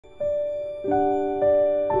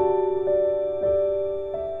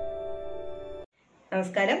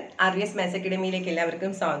നമസ്കാരം RVS Maths അക്കാഡമിയിലേക്ക്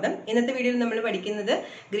എല്ലാവർക്കും സ്വാഗതം. ഇന്നത്തെ വീഡിയോയിൽ നമ്മൾ പഠിക്കുന്നത്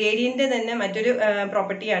ഗ്രേഡിയന്റ് തന്നെ മറ്റൊരു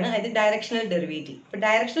പ്രോപ്പർട്ടിയാണ്, അത് ഡയറക്ഷണൽ ഡെറിവേറ്റീവ്. അപ്പോൾ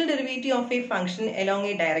directional derivative of A function along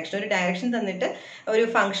A direction, ഒരു ഡയറക്ഷൻ തന്നിട്ട് ഒരു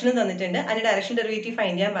ഫംഗ്ഷനും തന്നിട്ടുണ്ട്. അതിന്റെ ഡയറക്ഷൻ ഡെറിവേറ്റീവ്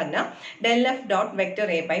ഫൈൻഡ് ചെയ്യാൻ പറഞ്ഞാൽ del f dot vector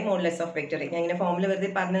A by modulus of vector A. ഞാൻ ഇങ്ങനെ ഫോമുല വെറുതെ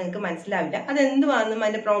പറഞ്ഞാൽ നിങ്ങൾക്ക് മനസ്സിലാവില്ല അത് എന്തുവാണെന്നും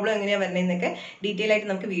അതിന്റെ പ്രോബ്ലം എങ്ങനെയാണ് വരുന്നതെന്നൊക്കെ ഡീറ്റെയിൽ ആയിട്ട്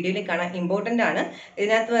നമുക്ക് വീഡിയോയിൽ കാണാൻ ഇമ്പോർട്ടന്റ് ആണ്.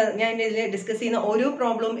 ഇതിനകത്ത് ഞാൻ ഇതിൽ ഡിസ്കസ് ചെയ്യുന്ന ഓരോ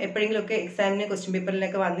പ്രോബ്ലവും എപ്പോഴെങ്കിലും ഒക്കെ എക്സാമിന് ക്വസ്റ്റ്യൻ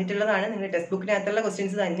പേപ്പറിലൊക്കെ വന്നിട്ടുള്ളതാണ്. നിങ്ങളുടെ ടെക്സ്റ്റ് ബുക്കിനകത്തുള്ള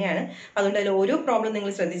ക്വസ്റ്റ്യൻസ് തന്നെയാണ്. അതുകൊണ്ട് അതിൽ ഓരോ പ്രോബ്ലം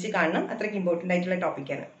നിങ്ങൾ ശ്രദ്ധിച്ച് കാണണം. അത്രയ്ക്ക് ഇമ്പോർട്ടൻ്റ് ആയിട്ടുള്ള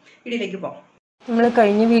ടോപ്പിക്കാണ്. വീഡിയോയിലേക്ക് പോകാം. നമ്മൾ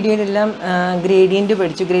കഴിഞ്ഞ വീഡിയോയിലെല്ലാം ഗ്രേഡിയൻറ്റ്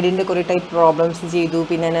പഠിച്ചു, ഗ്രേഡിയൻ്റെ കുറേ ടൈപ്പ് പ്രോബ്ലംസ് ചെയ്തു,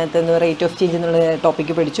 പിന്നെ അതിനകത്ത് റേറ്റ് ഓഫ് ചേഞ്ച് എന്നുള്ള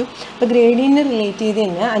ടോപ്പിക്ക് പഠിച്ചു. അപ്പോൾ ഗ്രേഡിയൻറ്റ് റിലേറ്റ് ചെയ്ത്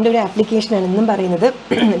തന്നെ അതിൻ്റെ ഒരു ആപ്ലിക്കേഷനാണ് എന്നും പറയുന്നത്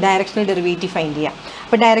ഡയറക്ഷണൽ ഡെറിവേറ്റീവ് ഫൈൻഡ് ചെയ്യാം.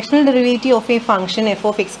 അപ്പോൾ directional derivative of A function F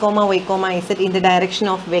of X comma Y comma Z in the direction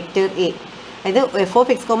of vector A. അതായത് F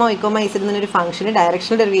of X comma Y comma Z എന്നൊരു ഫംഗ്ഷന്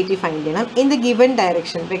ഡയറക്ഷണൽ ഡെറിവേറ്റീവ് ഫൈൻഡ് ചെയ്യണം in the given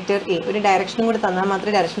direction vector A. ഒരു ഡയറക്ഷനും കൂടി തന്നാൽ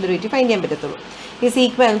മാത്രമേ directional derivative find ചെയ്യാൻ പറ്റത്തുള്ളൂ. ഈസ്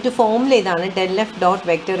ഈക്വൽ ടു ഫോമുല ഇതാണ് del f dot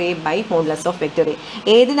vector A by modulus of vector A.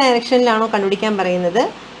 ഏത് ഡയറക്ഷനിലാണോ കണ്ടുപിടിക്കാൻ പറയുന്നത്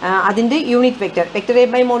അതിൻ്റെ unit vector, vector A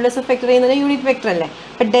by modulus of vector A എന്ന് പറഞ്ഞാൽ യൂണിറ്റ് വെക്ടർ അല്ലേ.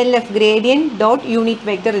 അപ്പോൾ del f gradient dot unit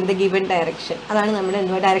vector in the given direction, അതാണ് നമ്മുടെ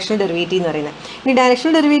ഡയറക്ഷണൽ ഡെറിവേറ്റീവ് എന്ന് പറയുന്നത്. ഇനി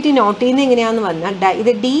ഡയറക്ഷണൽ ഡെറിവേറ്റീവ് നോട്ട് ചെയ്യുന്നത് എങ്ങനെയാണെന്ന് പറഞ്ഞാൽ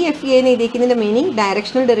ഇത് ഡി എഫ് എ എന്ന് എഴുതിയിരിക്കുന്നതിൻ്റെ meaning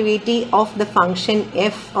directional derivative of the function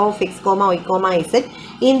F of X comma Y comma Z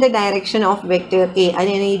in the direction of vector A.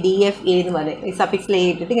 അതിനാണ് ഈ ഡി എഫ് എ എന്ന് പറയുന്നത്, ഈ സഫിക്സിൽ എ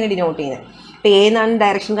ഇട്ടിട്ട് ഇങ്ങനെ ഡിനോട്ട് ചെയ്യുന്നത്. ഇപ്പോൾ എ എന്നാണ്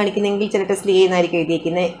ഡയറക്ഷൻ കാണിക്കുന്നതെങ്കിൽ ചില ടെസ്റ്റിൽ എ എന്നായിരിക്കും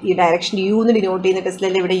എഴുതിയിരിക്കുന്നത്. ഈ ഡയറക്ഷൻ യു എന്ന് ഡിനോട്ട് ചെയ്യുന്ന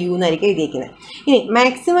ടെസ്റ്റിലല്ല ഇവിടെ യു എന്നായിരിക്കും എഴുതിയിരിക്കുന്നത്. ഇനി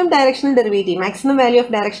maximum directional derivative, maximum value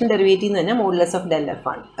of direction derivative എന്ന് പറഞ്ഞാൽ മോഡുലസ് ഓഫ് del f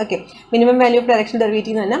ആണ്. Okay, minimum value of direction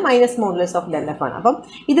derivative എന്ന് പറഞ്ഞാൽ minus modulus of del f ആണ്. അപ്പം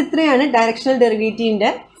ഇത് ഇത്രയാണ് ഡയറക്ഷണൽ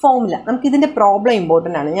ഡെറിവേറ്റീവിൻ്റെ ഫോമുല. നമുക്ക് ഇതിൻ്റെ പ്രോബ്ലം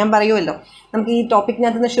ഇമ്പോർട്ടൻ്റ് ആണ്. ഞാൻ പറയുമല്ലോ നമുക്ക് ഈ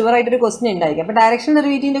ടോപ്പിക്കിനകത്ത് നിന്ന് ഷുവർ ആയിട്ടൊരു ക്വസ്റ്റൻ ഉണ്ടായിരിക്കും. അപ്പോൾ ഡയറക്ഷണൽ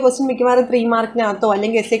ഡെറിവേറ്റീവിൻ്റെ ക്വസ്റ്റൻ മിക്കവാറും 3 മാർക്കിനകത്തോ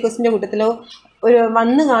അല്ലെങ്കിൽ എസ് എ ക്വസ്റ്റിൻ്റെ കൂട്ടത്തിലോ ഒരു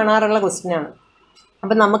വന്ന് കാണാറുള്ള ക്വസ്റ്റനാണ്.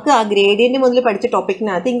 അപ്പോൾ നമുക്ക് ആ ഗ്രേഡിയൻ്റ് മുതൽ പഠിച്ച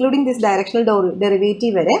ടോപ്പിക്കിനകത്ത് ഇൻക്ലൂഡിങ് ദിസ് ഡയറക്ഷണൽ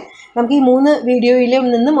ഡെറിവേറ്റീവ് വരെ നമുക്ക് ഈ 3 വീഡിയോയിൽ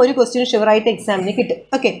നിന്നും ഒരു ക്വസ്റ്റ്യൻ ഷുവറായിട്ട് എക്സാമിന് കിട്ടും.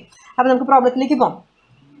 ഓക്കെ, അപ്പോൾ നമുക്ക് പ്രോബ്ലത്തിലേക്ക് പോകാം.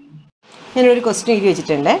 ഞാനൊരു ക്വസ്റ്റ്യൻ എഴുതി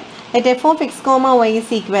വെച്ചിട്ടുണ്ട്. F of X comma Y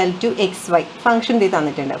is equal to X Y function ഇത്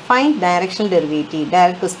തന്നിട്ടുണ്ട്. Find directional derivative,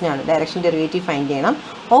 direct question ആണ്. ഡയറക്ഷണൽ ഡെറിവേറ്റീവ് ഫൈൻഡ് ചെയ്യണം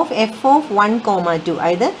ഓഫ് എഫ് ഓഫ് 1,2.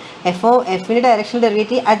 അതായത് എഫിൻ്റെ directional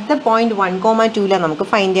derivative at the point 1,2 നമുക്ക്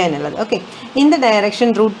ഫൈൻഡ് ചെയ്യാനുള്ളത്. Okay, in the direction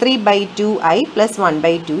 √3/2i +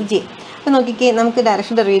 1/2j. അപ്പോൾ നോക്കിക്കേ, നമുക്ക്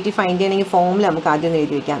ഡയറക്ഷൻ ഡെറിവേറ്റീവ് ഫൈൻഡ് ചെയ്യണമെങ്കിൽ ഫോമുല നമുക്ക് ആദ്യം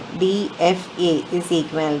എഴുതി വയ്ക്കാം. DFA is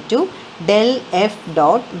equal to del f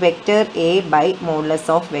dot vector A by modulus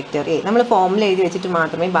of vector A. നമ്മൾ ഫോമുല എഴുതി വെച്ചിട്ട്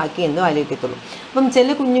മാത്രമേ ബാക്കി എന്തോ ആലോചിക്കത്തുള്ളൂ. അപ്പം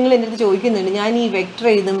ചില കുഞ്ഞുങ്ങൾ എൻ്റെ അടുത്ത് ചോദിക്കുന്നുണ്ട്, ഞാൻ ഈ വെക്ടർ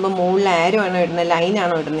എഴുതുമ്പോൾ മുകളിൽ ആരോ ആണോ ഇടുന്നത്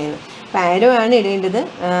ലൈനാണോ ഇടുന്നതെന്ന്. അപ്പോൾ ആരോ ആണ് ഇടേണ്ടത്,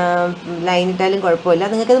 ലൈൻ ഇട്ടാലും കുഴപ്പമില്ല.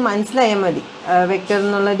 നിങ്ങൾക്കത് മനസ്സിലായാൽ മതി വെക്ടർ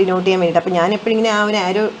എന്നുള്ള ഡിനോട്ട് ചെയ്യാൻ വേണ്ടിയിട്ട്. അപ്പോൾ ഞാൻ എപ്പോഴും ഇങ്ങനെ ആ ഒരു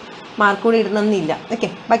ആരോ മാർക്ക് കൂടി ഇടണമെന്നില്ല. ഓക്കെ,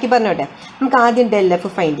 ബാക്കി പറഞ്ഞോട്ടെ. നമുക്ക് ആദ്യം del f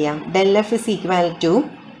ഫൈൻഡ് ചെയ്യാം. del f is equal to,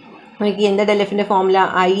 നമുക്ക് എന്താ del f ൻ്റെ formula,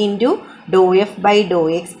 i into doh f by Dr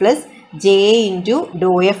X plus j into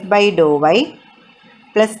doh f by Dr Y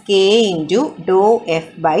plus k into doh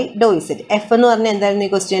f by Dr Z. F എന്ന് പറഞ്ഞാൽ എന്തായിരുന്നു ഈ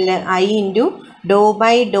ക്വസ്റ്റ്യനിൽ, i into Dr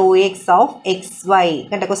by Dr X of X Y.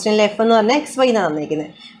 കേട്ടോ, ക്വസ്റ്റ്യനിൽ F എന്ന് പറഞ്ഞാൽ X Y എന്നാണ് തന്നിരിക്കുന്നത്.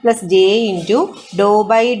 Plus j into Dr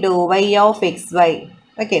by Dr Y of X Y.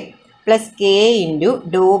 Okay, plus k into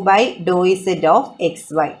Dr by Dr Z of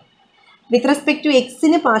X Y. With respect to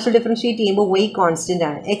എക്സിന് partial differentiate ചെയ്യുമ്പോൾ y constant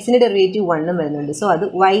ആണ്, എക്സിൻ്റെ derivative 1 വരുന്നുണ്ട്. So അത്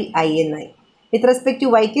yi എന്നായി. With respect to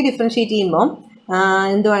വൈക്ക് differentiate ചെയ്യുമ്പോൾ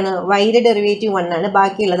എന്തുവാണ്, വൈയുടെ ഡെറിവേറ്റീവ് 1 ആണ്,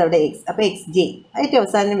 ബാക്കിയുള്ളത് അവിടെ എക്സ്. അപ്പോൾ എക്സ് ജെ. ഏറ്റവും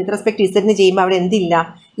അവസാനം വിത്ത് റെസ്പെക്ട് ടു ഇസഡിന് ചെയ്യുമ്പോൾ അവിടെ എന്തില്ല,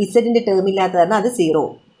 ഇസഡിൻ്റെ ടേം ഇല്ലാത്ത കാരണം അത് 0.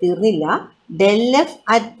 തീർന്നില്ല. del f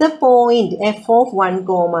at the point F of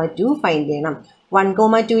 1,2 find ചെയ്യണം.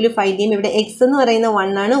 1,2 ഫൈൻഡ് ചെയ്യുമ്പോൾ ഇവിടെ എക്സ് എന്ന് പറയുന്ന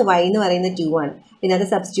 1 ആണ്, വൈ എന്ന് പറയുന്ന 2 ആണ്. പിന്നെ അത്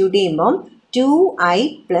സബ്സ്റ്റിറ്റ്യൂട്ട് ചെയ്യുമ്പോൾ 2i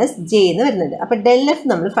 + j എന്ന് വരുന്നുണ്ട്. അപ്പോൾ del f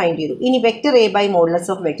നമ്മൾ ഫൈൻഡ് ചെയ്തു. ഇനി vector A by modulus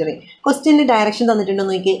of vector A. ക്വസ്റ്റ്യൻ്റെ direction തന്നിട്ടുണ്ടോ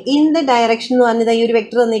നോക്കിയേ. ഇൻ ദ ഡയറക്ഷൻ എന്ന് പറഞ്ഞത് ഈ ഒരു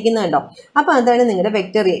വെക്ടർ തന്നിരിക്കുന്നുണ്ടോ. അപ്പോൾ അതാണ് നിങ്ങളുടെ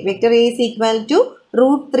vector A. Vector A is equal to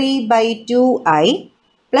 √3/2i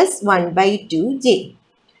 + 1/2j.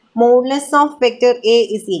 Modulus of vector A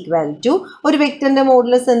is equal to, ഒരു വെക്ടറിൻ്റെ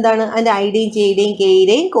മോഡുലസ് എന്താണ്, അതിൻ്റെ ഐയുടെയും ജെയുടെയും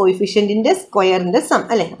കെയുടെയും കോയിഫിഷ്യൻറ്റിൻ്റെ സ്ക്വയറിൻ്റെ സം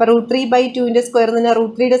അല്ലേ. അപ്പോൾ √3/2ൻ്റെ സ്ക്വയർ എന്ന് പറഞ്ഞാൽ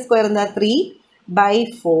 √3യുടെ സ്ക്വയർ എന്താ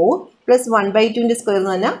 3/4 പ്ലസ് 1/2ൻ്റെ സ്ക്വയർ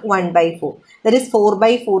എന്ന് പറഞ്ഞാൽ 1/4. ദാറ്റ് ഈസ്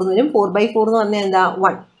 4/4 എന്ന് വരും. 4/4 എന്ന് പറഞ്ഞാൽ എന്താ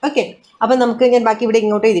 1. ഓക്കെ, അപ്പം നമുക്ക് ഞാൻ ബാക്കി ഇവിടെ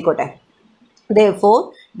ഇങ്ങോട്ട് എഴുതിക്കോട്ടെ. Therefore,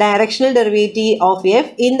 directional derivative of f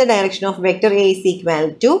in the direction of vector a is equal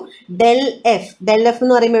to del f. Del f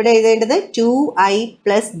എന്ന് പറയുമ്പോൾ ഇവിടെ എഴുതേണ്ടത് 2i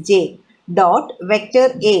 + j dot vector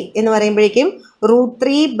a എന്ന് പറയുമ്പോഴേക്കും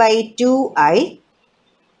 √3/2i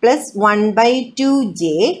 + 1/2j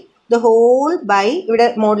the whole by ഇവിടെ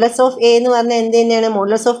മോഡുലസ് ഓഫ് എ എന്ന് പറഞ്ഞാൽ എന്ത് തന്നെയാണ്?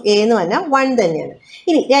 മോഡുലസ് ഓഫ് എ എന്ന് പറഞ്ഞാൽ 1 തന്നെയാണ്.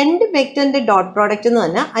 ഇനി രണ്ട് വെക്ടറിന്റെ ഡോട്ട് പ്രോഡക്റ്റ് എന്ന്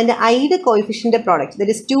പറഞ്ഞാൽ അതിന്റെ ഐയുടെ കോയിഫിഷ്യന്റ് പ്രോഡക്റ്റ്,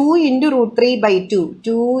 ദാറ്റ് ഈസ് 2 × √3/2,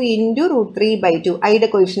 2 × √3/2 ഐയുടെ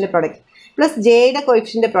കോയിഫിഷ്യന്റ് പ്രോഡക്റ്റ് പ്ലസ് ജെയുടെ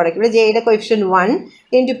കോയിഫിഷ്യന്റ് പ്രോഡക്റ്റ്. ഇവിടെ ജെയുടെ കോയിഫിഷ്യന്റ് 1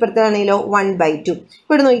 into ഇപ്പുറത്താണെങ്കിലോ 1/2.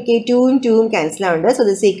 ഇവിടെ നോക്കിയേ 2ഉം 2ഉം ക്യാൻസൽ ആവുന്നുണ്ട്. സോ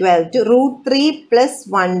ദിസ് ഈക്വൽ ടു √3 +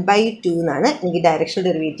 1/2 എന്നാണ് എനിക്ക് ഡയറക്ഷണൽ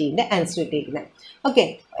ഡെറിവേറ്റീവിന്റെ ആൻസർ കിട്ടിയിരിക്കുന്നത്. ഓക്കെ,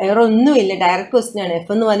 വേറെ ഒന്നുമില്ല, ഡയറക്റ്റ് ക്വസ്റ്റൻ ആണ്.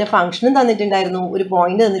 എഫ് എന്ന് പറഞ്ഞ ഫംഗ്ഷനും തന്നിട്ടുണ്ടായിരുന്നു, ഒരു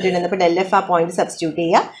പോയിന്റ് തന്നിട്ടുണ്ടായിരുന്നു. അപ്പോൾ ഡെൽ എഫ് ആ പോയിന്റ് സബ്സ്റ്റിറ്റ്യൂട്ട്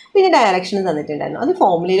ചെയ്യുക, പിന്നെ ഡയറക്ഷനും തന്നിട്ടുണ്ടായിരുന്നു. അത്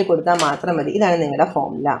ഫോർമുലയിൽ കൊടുത്താൽ മാത്രം മതി. ഇതാണ് നിങ്ങളുടെ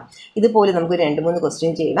ഫോർമുല. ഇതുപോലെ നമുക്ക് 2-3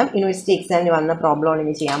 ക്വസ്റ്റ്യൻ ചെയ്യണം. യൂണിവേഴ്സിറ്റി എക്സാമിന് വന്ന പ്രോബ്ലമാണ്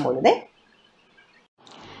ഇനി ചെയ്യാൻ പോകുന്നത്.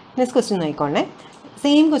 Next question നോക്കിക്കോണേ.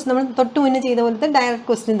 സെയിം ക്വസ്റ്റ്യൻ നമ്മൾ തൊട്ട് മുന്നേ ചെയ്ത പോലത്തെ ഡയറക്റ്റ്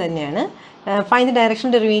ക്വസ്റ്റ്യൻ തന്നെയാണ്. Find the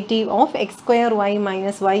directional derivative of x² y -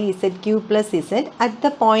 y z³ + z at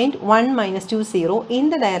the point 1 - 2 0 in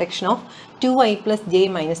the direction of 2i + j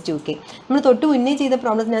 - 2k. നമ്മൾ തൊട്ട് മുന്നേ ചെയ്ത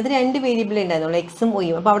പ്രോബ്ലത്തിനകത്ത് 2 വേരിയബിൾ ഉണ്ടായിരുന്നുള്ളൂ, എക്സും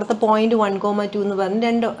ഒയും. അപ്പോൾ അവിടുത്തെ പോയിന്റ് 1,2 എന്ന് പറഞ്ഞ്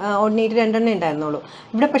 2 ഓർഡിനേറ്റ് 2 എണ്ണം ഉണ്ടായിരുന്നുള്ളൂ.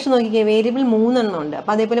 ഇവിടെ പക്ഷെ നോക്കിക്കേ വേരിയബിൾ 3 എണ്ണം ഉണ്ട്.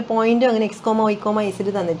 അപ്പോൾ അതേപോലെ പോയിന്റും അങ്ങനെ x, y, z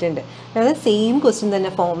തന്നിട്ടുണ്ട്. അതായത് സെയിം ക്വസ്റ്റ്യൻ തന്നെ,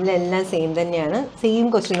 ഫോർമുല എല്ലാം സെയിം തന്നെയാണ്, സെയിം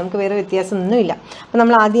ക്വസ്റ്റ്യൻ, നമുക്ക് വേറെ വ്യത്യാസമൊന്നുമില്ല. അപ്പോൾ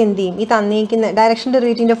നമ്മൾ ആദ്യം എന്ത് ചെയ്യും? ഈ തന്നിരിക്കുന്ന ഡയറക്ഷണൽ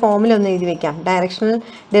ഡെറിവേറ്റീവിൻ്റെ ഫോർമുല ഒന്ന് എഴുതി വെക്കാം. Directional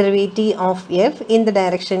derivative of F in the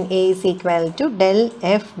direction A is equal to del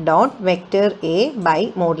F dot vector A by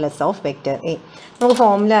modulus of vector A. നമുക്ക്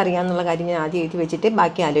ഫോർമുല അറിയാമെന്നുള്ള കാര്യം ഞാൻ ആദ്യം എഴുതി വെച്ചിട്ട്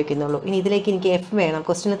ബാക്കി ആലോചിക്കുന്നുള്ളൂ. ഇനി ഇതിലേക്ക് എനിക്ക് എഫ് വേണം.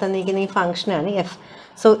 ക്വസ്റ്റ്യനിൽ തന്നിരിക്കുന്ന ഈ ഫംഗ്ഷനാണ് F.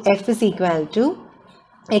 So F is equal to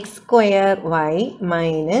x² y -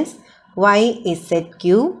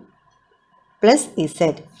 yz³ plus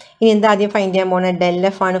Z. ഇനി എന്താ ആദ്യം ഫൈൻഡ് ചെയ്യാൻ പോകുന്നത്? ഡെൽ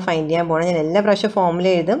എഫ് ആണ് ഫൈൻഡ് ചെയ്യാൻ പോകുന്നത്. ഞാൻ എല്ലാ പ്രാവശ്യം ഫോർമുല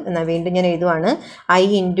എഴുതും, എന്നാൽ വീണ്ടും ഞാൻ എഴുതുവാണ്. I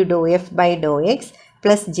 × ∂f/∂x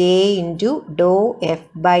plus j ×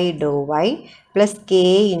 ∂f/∂y plus k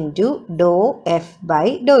 ×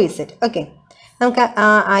 ∂f/∂z. Okay, നമുക്ക്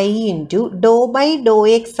I ×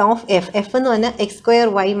 ∂/∂x of F. F എന്ന് പറഞ്ഞാൽ x²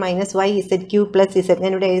 y - yz³ plus Z.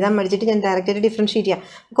 ഞാനിവിടെ എഴുതാൻ പഠിച്ചിട്ട് ഞാൻ ഡയറക്റ്റായിട്ട് ഡിഫറൻഷ്യേറ്റ് ചെയ്യാം.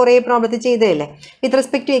 കുറേ പ്രോബ്ലത്തിൽ ചെയ്തതല്ലേ. വിത്ത്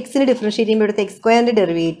റെസ്പെക്ട് ടു എക്സിന് ഡിഫറൻഷ്യേറ്റ് ചെയ്യുമ്പോൾ ഇവിടുത്തെ x²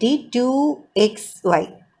 derivative 2xy.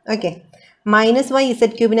 Okay, -y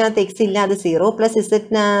z³ X ഇല്ല, അത് 0. പ്ലസ്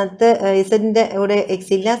ഇസെഡിനകത്ത് ഇസെഡിൻ്റെ ഇവിടെ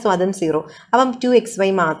എക്സ് ഇല്ല, സോ അതും 0. അപ്പം 2xy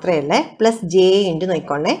മാത്രമേ ഉള്ളേ. Plus J ×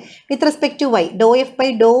 നോക്കിക്കോണേ with respect to Y.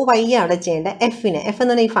 ∂f/∂y അവിടെ ചെയ്യേണ്ട എഫിന്. എഫ്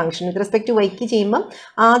എന്ന് പറഞ്ഞാൽ ഈ ഫംഗ്ഷൻ വിത്ത് റെസ്പെക്ട് ടു വൈക്ക് ചെയ്യുമ്പം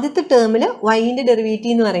ആദ്യത്തെ ടേമിൽ വൈൻ്റെ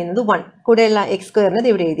ഡെറിവേറ്റീവ് എന്ന് പറയുന്നത് 1, കൂടെയുള്ള x²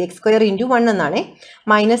 ഇവിടെ എഴുതി x² × 1 എന്നാണ്.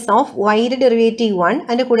 മൈനസ് ഓഫ് വൈയുടെ ഡെറിവേറ്റീവ് 1,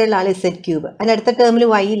 അതിൻ്റെ കൂടെയുള്ള ആൾ z³. അതിൻ്റെ അടുത്ത ടേമിൽ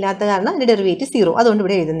y ഇല്ലാത്ത കാരണം അതിൻ്റെ ഡെറിവേറ്റീവ് 0, അതുകൊണ്ട്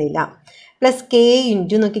ഇവിടെ എഴുതുന്നില്ല. പ്ലസ് k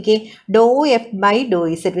 × നോക്കിക്കേ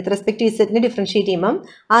 ∂f/∂z with respect to ഇസെഡിനെ differentiate ചെയ്യുമ്പം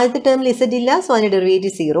ആദ്യത്തെ ടേമിൽ ഇസെഡ് ഇല്ല, സോ അതിൻ്റെ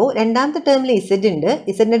ഡെറിവേറ്റീവ് 0. രണ്ടാമത്തെ ടേമിൽ ഇസെഡ് ഉണ്ട്,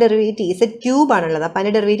 ഇസെഡിൻ്റെ ഡെറിവേറ്റീവ് z³ ആണുള്ളത്, അപ്പോൾ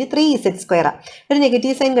അതിൻ്റെ ഡെറിവേറ്റീവ് 3z². ഒരു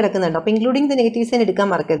നെഗറ്റീവ് സൈൻ കിടക്കുന്നുണ്ട്, അപ്പോൾ ഇൻക്ലൂഡിങ് ദ നെഗറ്റീവ് സൈൻ എടുക്കാൻ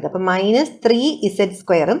മറക്കരുത്. അപ്പോൾ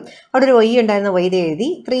 -3z², അവിടെ ഒരു y ഉണ്ടായിരുന്ന y എഴുതി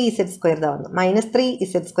 3z² തവന്നു.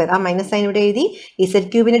 -3z², ആ മൈനസ് സൈൻ ഇവിടെ എഴുതി.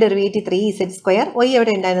 z³ ഡെറിവേറ്റീവ് 3z², y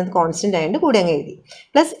അവിടെ ഉണ്ടായിരുന്നത് കോൺസ്റ്റന്റ് ആയതുകൊണ്ട് കൂടെ അങ്ങ് എഴുതി.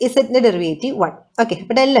 Plus ഇസെഡിൻ്റെ derivative 1. ഓക്കെ,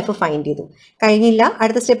 അപ്പോൾ ഡെൽ എഫ് ഫൈൻഡ് ചെയ്തു. കഴിഞ്ഞില്ല,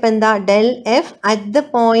 അടുത്ത സ്റ്റെപ്പ് എന്താ? Del F at the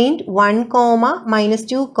point 1,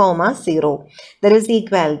 -2, 0 that is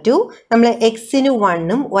equal to നമ്മൾ എക്സിന്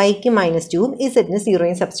 1ഉം വൈക്ക് -2ഉം ഇസെഡിന്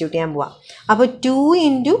 0യും സബ്സ്റ്റിറ്റ്യൂട്ട് ചെയ്യാൻ പോവാം. അപ്പോൾ 2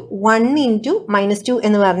 × 1 × -2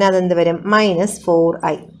 എന്ന് പറഞ്ഞാൽ അതെന്ത് വരും?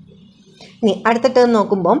 -4i. ഇനി അടുത്ത ടേം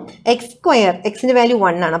നോക്കുമ്പം x², എക്സിൻ്റെ വാല്യൂ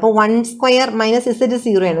 1 ആണ്. അപ്പോൾ 1² - ഇസെഡ്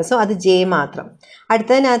 0 ആണ്, സോ അത് j മാത്രം.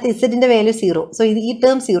 അടുത്തതിനകത്ത് ഇസെഡിൻ്റെ വാല്യൂ 0, സോ ഈ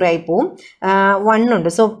ടേം 0 ആയി പോവും. 1 ഉണ്ട്,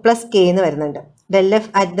 സോ പ്ലസ് k എന്ന് വരുന്നുണ്ട്. Del F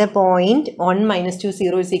at the point 1 - 2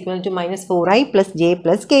 0 is equal to -4i plus j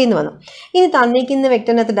plus k എന്ന് വന്നു. ഇനി തന്നിരിക്കുന്ന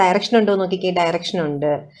വെക്ടറിനകത്ത് ഡയറക്ഷൻ ഉണ്ടോ നോക്കിക്കേ. ഡയറക്ഷൻ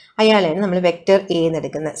ഉണ്ട്, അയാളാണ് നമ്മൾ വെക്ടർ എ എന്ന്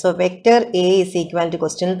എടുക്കുന്നത്. So vector A is equal to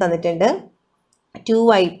ക്വസ്റ്റ്യനിൽ തന്നിട്ടുണ്ട്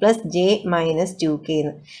 2i + j - 2k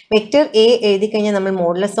എന്ന്. വെക്ടർ എ എഴുതി കഴിഞ്ഞാൽ നമ്മൾ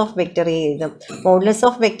മോഡുലസ് ഓഫ് വെക്ടർ എ എഴുതും. മോഡുലസ്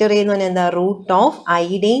ഓഫ് വെക്ടർ എ എന്ന് പറഞ്ഞാൽ എന്താ? റൂട്ട് ഓഫ്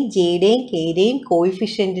ഐയുടെയും ജെയുടെയും കെയുടെയും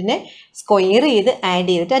കോയിഫിഷ്യൻറ്റിനെ സ്ക്വയർ ചെയ്ത് ആഡ്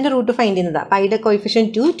ചെയ്തിട്ട് അതിൻ്റെ റൂട്ട് ഫൈൻഡ് ചെയ്യുന്നതാണ്. അപ്പോൾ ഐയുടെ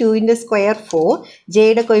കോയിഫിഷ്യൻറ്റ് 2, 2ൻ്റെ സ്ക്വയർ 4,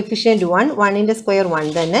 ജെയുടെ കോയിഫിഷ്യൻറ്റ് 1, 1ൻ്റെ സ്ക്വയർ 1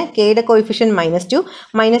 തന്നെ, കെയുടെ കോയിഫിഷ്യൻറ്റ് -2,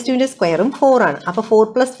 -2ൻ്റെ സ്ക്വയറും 4 ആണ്. അപ്പോൾ 4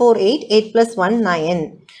 + 4 8, 8 + 1 9.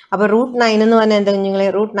 അപ്പോൾ √9 എന്ന് പറഞ്ഞാൽ എന്താ കുഞ്ഞുങ്ങളെ?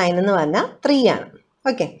 √9 എന്ന് പറഞ്ഞാൽ 3 ആണ്.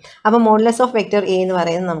 ഓക്കെ, അപ്പോൾ മോഡുലസ് ഓഫ് വെക്ടർ എ എന്ന്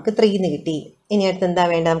പറയുന്നത് നമുക്ക് 3 എന്ന് കിട്ടി. ഇനി അടുത്ത് എന്താ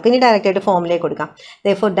വേണ്ടത്? നമുക്ക് ഇനി ഡയറക്റ്റ് ആയിട്ട് ഫോമിലേക്ക് കൊടുക്കാം.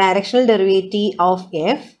 therefore directional derivative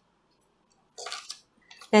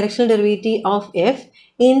of F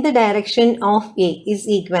in the direction of A is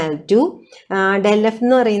equal to del F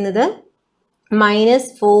എന്ന് പറയുന്നത്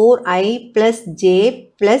 -4i + j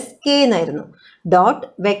 + k എന്നായിരുന്നു. Dot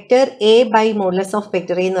vector A by modulus of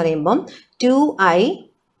vector A എന്ന് പറയുമ്പം 2i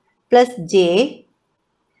 + j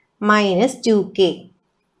 - 2k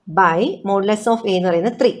by modulus of a എന്ന്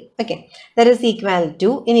പറയുന്നത് 3. Okay, that is equal to,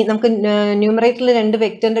 ഇനി നമുക്ക് ന്യൂമറേറ്ററിൽ രണ്ട്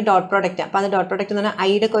വെക്ടറിൻ്റെ ഡോട്ട് പ്രോഡക്റ്റ്, അപ്പോൾ അത് ഡോട്ട് പ്രോഡക്റ്റ് എന്ന് പറഞ്ഞാൽ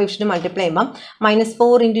ഐയുടെ കോയിഫിഷ്യൻ്റ് മൾട്ടിപ്ലൈ ചെയ്യുമ്പോൾ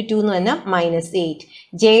 -4 × 2 എന്ന് പറഞ്ഞാൽ -8.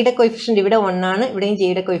 ജെയുടെ കോയിഫിഷ്യൻ്റ് ഇവിടെ 1 ആണ്, ഇവിടെയും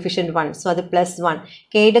ജെയുടെ കോയിഫിഷ്യൻ്റ് 1, സോ അത് +1.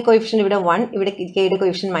 കെയുടെ കോയിഫിഷ്യൻ്റ് ഇവിടെ 1, ഇവിടെ കെയുടെ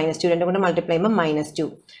കോയിഫിഷ്യൻ്റ് -2, രണ്ടും കൂടെ മൾട്ടിപ്ലൈ ചെയ്യുമ്പോൾ -2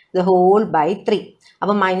 the whole by 3.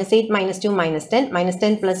 അപ്പോൾ -8 -2 -10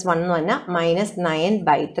 -10 + 1 എന്ന് പറഞ്ഞാൽ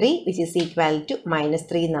 -9/3 which is equal to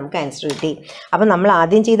 -3 നമുക്ക് ആൻസർ കിട്ടി. അപ്പോൾ നമ്മൾ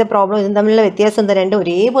ആദ്യം ചെയ്ത പ്രോബ്ലം ഇതും തമ്മിലുള്ള വ്യത്യാസം എന്താ, രണ്ട്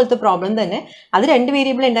ഒരേപോലത്തെ പ്രോബ്ലം തന്നെ, അത് 2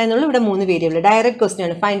 വേരിയബിൾ ഉണ്ടായിരുന്നുള്ളൂ, ഇവിടെ 3 വേരിയബിൾ. ഡയറക്റ്റ് ക്വസ്റ്റ്യൻ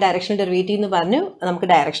ആണ്. ഫൈൻഡ് ഡയറക്ഷണൽ ഡെറിവേറ്റീവ് എന്ന് പറഞ്ഞു, നമുക്ക്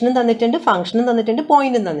ഡയറക്ഷനും തന്നിട്ടുണ്ട്, ഫംഗ്ഷനും തന്നിട്ടുണ്ട്,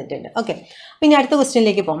 പോയിന്റും തന്നിട്ടുണ്ട്. ഓക്കെ, പിന്നെ അടുത്ത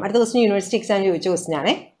ക്വസ്റ്റ്യനിലേക്ക് പോകാം. അടുത്ത ക്വസ്റ്റ്യൻ യൂണിവേഴ്സിറ്റി എക്സാമിന് ചോദിച്ച ക്വസ്റ്റ്യൻ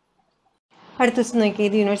ആണ്. അടുത്ത ക്വസ്റ്റ്യൻ നോക്കിയാൽ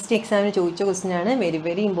ഇത് യൂണിവേഴ്സിറ്റി എക്സാമിന് ചോദിച്ച ക്വസ്റ്റ്യൻ ആണ്,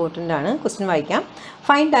 വെരി ഇമ്പോർട്ടൻ്റ് ആണ്. ക്വസ്റ്റ്യൻ വായിക്കാം.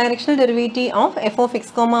 Find directional derivative of f(x,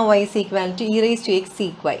 y) is equal to e⁻x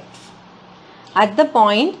sec y at the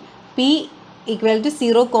point p equal to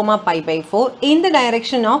 0, π/4 in the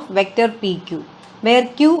direction of vector pq where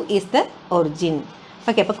q is the origin.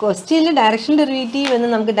 Okay, അപ്പോൾ ക്വസ്റ്റ്യനിൽ directional derivative എന്ന്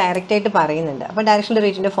നമുക്ക് direct ആയിട്ട് പറയുന്നുണ്ട്. അപ്പോൾ directional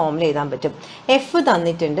ഡെറിവേറ്റീവിൻ്റെ ഫോമിൽ എഴുതാൻ പറ്റും. എഫ്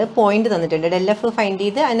തന്നിട്ടുണ്ട്, പോയിന്റ് തന്നിട്ടുണ്ട്, ∇f ഫൈൻഡ്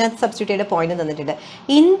ചെയ്ത് അതിനകത്ത് സബ്സ്റ്റിറ്റ്യൂട്ട് ചെയ്ത പോയിന്റ് തന്നിട്ടുണ്ട്.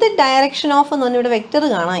 ഇൻ ദ ഡയറക്ഷൻ ഓഫ് എന്ന് പറഞ്ഞാൽ ഇവിടെ വെക്ടർ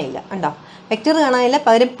കാണാനില്ല, ഉണ്ടോ? വെക്ടർ കാണാനില്ല,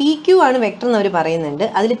 പകരം പി ക്യൂ ആണ് വെക്ടർ എന്ന് അവർ പറയുന്നുണ്ട്.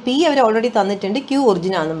 അതിൽ പി അവർ ഓൾറെഡി തന്നിട്ടുണ്ട്, ക്യൂ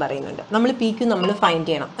ഒറിജിൻ ആണെന്നും പറയുന്നുണ്ട്. നമ്മൾ പി ക്യൂ നമ്മൾ ഫൈൻഡ്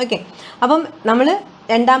ചെയ്യണം. ഓക്കെ, അപ്പം നമ്മൾ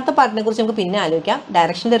രണ്ടാമത്തെ പാർട്ടിനെ കുറിച്ച് നമുക്ക് പിന്നെ ആലോചിക്കാം.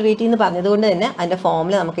 ഡയറക്ഷണൽ ഡെറിവേറ്റീവ് എന്ന് പറഞ്ഞതുകൊണ്ട് തന്നെ അതിൻ്റെ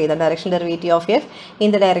ഫോമിൽ നമുക്ക് എഴുതാം. Directional derivative of F in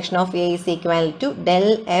the direction of A is equal to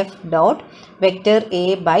 ∇f dot vector A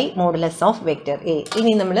by modulus of vector A.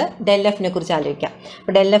 ഇനി നമ്മൾ ∇f കുറിച്ച് ആലോചിക്കാം.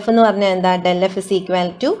 അപ്പോൾ ∇f എന്ന് പറഞ്ഞാൽ എന്താ? ∇f is equal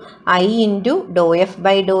to i into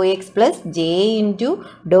 ∂f/∂x plus j into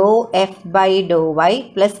 ∂f/∂y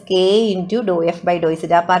plus k into ∂f/∂z.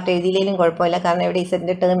 ആ part എഴുതിയില്ലെങ്കിലും കുഴപ്പമില്ല, കാരണം ഇവിടെ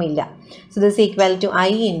ഇസഡിൻ്റെ ടേം ഇല്ല. So this equal to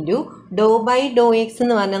i into ∂by∂x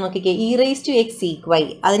എന്ന് പറഞ്ഞാൽ നോക്കിക്കേ, e⁻x sec y.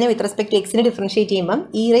 അതിനെ വിത്ത് റെസ്പെക്ട് ടു എക്സിനെ ഡിഫറൻഷ്യേറ്റ് ചെയ്യുമ്പം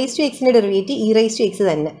e⁻xൻ്റെ ഡെറിവേറ്റീവ് e⁻x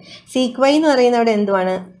തന്നെ. sec y എന്ന് പറയുന്ന അവിടെ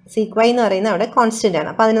എന്തുവാണ്? sec y എന്ന് പറയുന്ന അവിടെ കോൺസ്റ്റൻ്റ് ആണ്.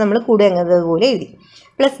 അപ്പോൾ അതിന് നമ്മൾ കൂടെ അങ്ങനതുപോലെ എഴുതി.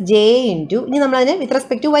 പ്ലസ് ജെ ഇൻറ്റു, ഇനി നമ്മളതിനെ വിത്ത്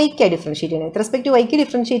റെസ്പെക്ട് ടു വൈക്ക് ഡിഫറൻഷ്യേറ്റ് ചെയ്യണം. വിത്ത് റെസ്പെക്ട് ടു വൈക്ക്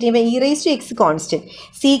ഡിഫറൻഷ്യേറ്റ് ചെയ്യുമ്പോൾ e⁻x കോൺസ്റ്റൻറ്റ്,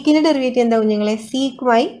 സീക്കിൻ്റെ ഡെറിവേറ്റീവ് എന്താ കുഞ്ഞുങ്ങളെ? sec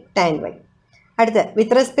y tan y. അടുത്ത്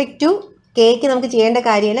വിത്ത് റെസ്പെക്ട് ടു കേക്ക് നമുക്ക് ചെയ്യേണ്ട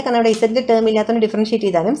കാര്യമില്ല, കാരണം അവിടെ ഇസഡിൻ്റെ ടേം ഇല്ലാത്തതുകൊണ്ട് ഡിഫറൻഷ്യേറ്റ്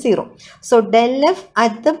ചെയ്താലും 0. So ∇f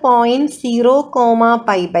at the point 0,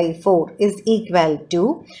 π/4 is equal to,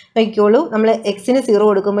 നോക്കിക്കോളൂ, നമ്മൾ എക്സിന് 0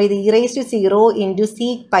 കൊടുക്കുമ്പോൾ ഇത് e⁻0 ഇൻറ്റു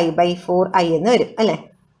sec π/4 i എന്ന് വരും അല്ലേ,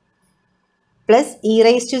 plus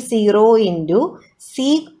e⁻0 into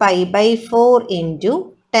sec π/4 into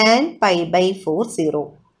tan π/4 0.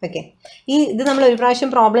 Okay, ഇത് നമ്മൾ ഒരു പ്രാവശ്യം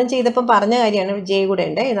പ്രോബ്ലം ചെയ്തപ്പോൾ പറഞ്ഞ കാര്യമാണ്. ജെ കൂടെ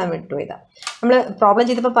ഉണ്ട്, എഴുതാൻ വിട്ടുപോയതാ. നമ്മൾ പ്രോബ്ലം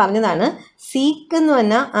ചെയ്തപ്പോൾ പറഞ്ഞതാണ് സീക്ക് എന്ന്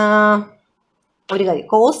പറഞ്ഞാൽ ഒരു കാര്യം,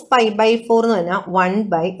 കോസ് π/4 എന്ന് പറഞ്ഞാൽ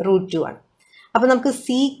 1/√2 ആണ്. അപ്പോൾ നമുക്ക്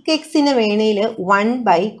സീക്ക് എക്സിന് വേണേൽ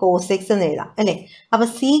 1/cos x എന്ന് എഴുതാം അല്ലേ. അപ്പോൾ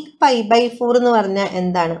സീക്ക് π/4 എന്ന് പറഞ്ഞാൽ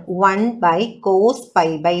എന്താണ്? 1/cos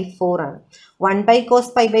π/4 ആണ്. 1/cos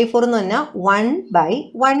π/4 എന്ന് പറഞ്ഞാൽ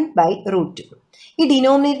 1/1/√2. ഈ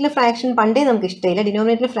ഡിനോമിനേറ്ററിൽ ഫ്രാക്ഷൻ പണ്ടേ നമുക്ക് ഇഷ്ടമില്ല.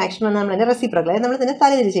 ഡിനോമിനേറ്ററിൽ ഫ്രാക്ഷൻ വന്നാൽ നമ്മൾ തന്നെ റെസിപ്രോക്കൽ, അതായത് നമ്മൾ തന്നെ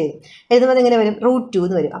തലതിരിച്ച് ചെയ്യും. എഴുതുമ്പോൾ എങ്ങനെ വരും? √2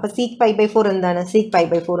 എന്ന് വരും. അപ്പോൾ സീക്ക് π/4 എന്താണ്? സീക്ക്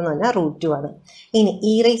π/4 എന്ന് പറഞ്ഞാൽ √2 ആണ്. ഇനി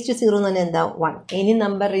e⁻0 എന്ന് പറഞ്ഞാൽ എന്താ? 1. എനി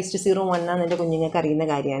നമ്പർ ⁻0 1 ആണെന്ന് എൻ്റെ കുഞ്ഞുങ്ങൾക്ക് അറിയുന്ന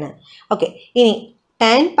കാര്യമാണ്. ഓക്കെ, ഇനി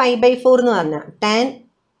tan π/4 എന്ന് പറഞ്ഞാൽ tan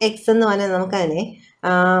x എന്ന് പറഞ്ഞാൽ നമുക്കതിനെ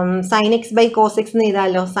sin x/cos x എന്ന്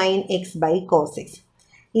എഴുതാമല്ലോ, sin x/cos x.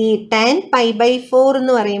 ഈ tan π/4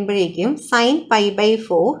 എന്ന് പറയുമ്പോഴേക്കും sin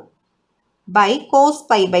π/4 ബൈ കോസ്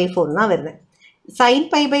π/4 എന്നാണ് വരുന്നത്. സൈൻ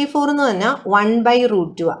π/4 എന്ന് പറഞ്ഞാൽ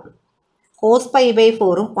 1/√2 ആണ്. Cos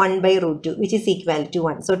π/4 1/√2 which is equal to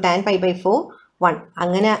 1. So tan π/4 1.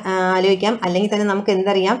 അങ്ങനെ ആലോചിക്കാം. അല്ലെങ്കിൽ തന്നെ നമുക്ക്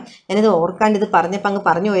എന്തറിയാം, ഞാനിത് ഓർക്കാണ്ട് ഇത് പറഞ്ഞപ്പോൾ അങ്ങ്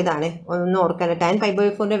പറഞ്ഞു പോയതാണ്, ഒന്നും ഓർക്കാണ്ട്. tan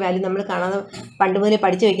π/4ൻ്റെ വാല്യൂ നമ്മൾ കാണാതെ പണ്ട് മുതലേ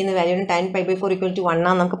പഠിച്ചു വയ്ക്കുന്ന വാല്യൂആണ്. tan π/4 = 1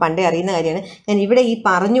 ആണെന്ന് നമുക്ക് പണ്ടേ അറിയുന്ന കാര്യമാണ്. ഞാൻ ഇവിടെ ഈ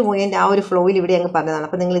പറഞ്ഞു പോയതിൻ്റെ ആ ഒരു ഫ്ലോയിൽ ഇവിടെ അങ്ങ് പറഞ്ഞതാണ്.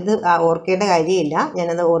 അപ്പോൾ നിങ്ങളിത് ഓർക്കേണ്ട കാര്യമില്ല,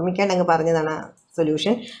 ഞാനത് ഓർമ്മിക്കാണ്ട് അങ്ങ് പറഞ്ഞതാണ്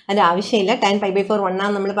സൊല്യൂഷൻ. അതിൻ്റെ ആവശ്യമില്ല. tan π/4 1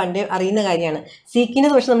 ആണെന്ന് നമ്മൾ പണ്ട് അറിയുന്ന കാര്യമാണ്. സീക്കിന്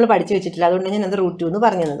പക്ഷേ നമ്മൾ പഠിച്ചു വെച്ചിട്ടില്ല, അതുകൊണ്ട് ഞാൻ അത് √2 എന്ന്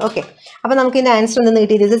പറഞ്ഞത്. ഓക്കെ, അപ്പോൾ നമുക്ക് ഇതിൻ്റെ ആൻസർ എന്തെന്ന്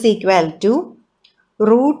കിട്ടി? This is equal to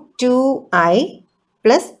 √2i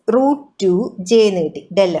plus √2j എന്ന് കിട്ടി,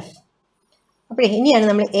 ∇f. അപ്പോഴേ ഇനിയാണ്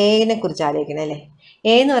നമ്മൾ എനെ കുറിച്ച് ആലോചിക്കുന്നത് അല്ലേ.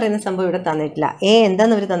 എ എന്ന് പറയുന്ന സംഭവം ഇവിടെ തന്നിട്ടില്ല. എ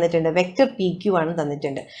എന്താണെന്ന് അവർ തന്നിട്ടുണ്ട്? വെക്ടർ PQ ആണ്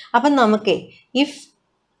തന്നിട്ടുണ്ട്. അപ്പം നമുക്ക് ഇഫ്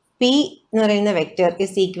പി എന്ന് പറയുന്ന vector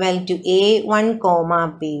is equal to a1,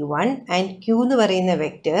 p1 and q എന്ന് പറയുന്ന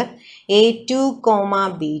വെക്ടർ a2,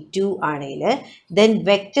 b2 ആണെങ്കിൽ then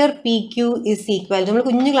vector PQ is equal to, നമ്മൾ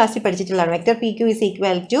കുഞ്ഞു ക്ലാസ്സിൽ പഠിച്ചിട്ടുള്ളതാണ്, vector PQ is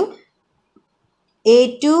equal to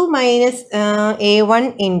a2 minus a1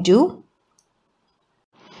 into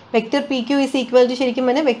vector P Q is equal to ശരിക്കും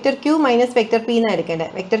പറഞ്ഞാൽ vector Q minus vector P എന്നാണ്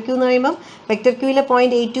എടുക്കേണ്ടത്. വെക്റ്റർ ക്യൂ എന്ന് പറയുമ്പം വെക്റ്റർ ക്യൂവിലെ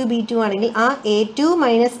പോയിന്റ് A2 B2 ആണെങ്കിൽ ആ A2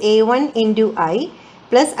 minus A1 into I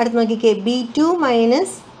plus അടുത്ത് നോക്കിക്കേ B2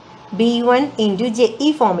 minus B1 into J, ഈ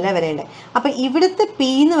ഫോമുല വരേണ്ടത്. അപ്പോൾ ഇവിടുത്തെ P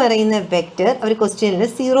എന്ന് പറയുന്ന വെക്റ്റർ ഒരു ക്വസ്റ്റ്യനിൽ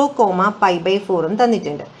 0,π/4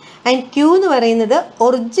 തന്നിട്ടുണ്ട്. ആൻഡ് ക്യൂ എന്ന് പറയുന്നത്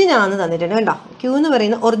ഒറിജിനാന്ന് തന്നിട്ടുണ്ട്. കണ്ടോ, ക്യൂ എന്ന്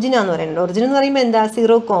പറയുന്നത് ഒറിജിനാന്ന് പറയുന്നുണ്ട്. ഒറിജിൻ എന്ന് പറയുമ്പോൾ എന്താ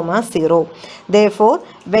 0,0. therefore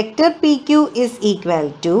vector P Q is equal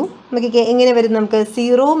to നോക്കിക്കേ എങ്ങനെ വരും നമുക്ക്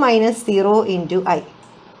 0 മൈനസ് 0 ഇൻറ്റു I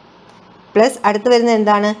പ്ലസ് അടുത്ത് വരുന്നത്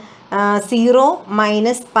എന്താണ് 0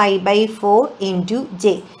 minus π/4 into J,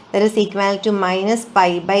 that is equal to minus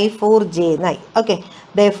π/4J എന്നായി. ഓക്കെ,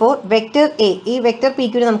 therefore വെക്റ്റർ എ, ഈ വെക്റ്റർ പി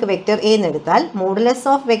ക്യൂവിന് നമുക്ക് വെക്റ്റർ എ എന്ന് എടുത്താൽ modulus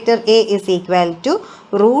of vector A is equal to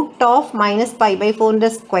root of minus π/4ൻ്റെ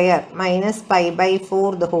square minus π/4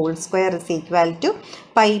 the whole square is equal to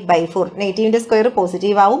π/4. നെഗറ്റീവിൻ്റെ square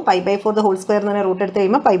positive ആവും. π/4 the whole square എന്ന് പറഞ്ഞാൽ root എടുത്ത്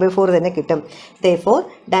കഴിയുമ്പോൾ π/4 തന്നെ കിട്ടും. therefore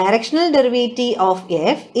directional derivative of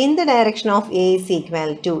F in the direction of A is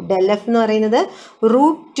equal to del F എന്ന് പറയുന്നത്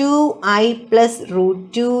 √2i plus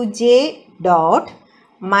 √2j dot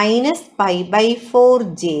minus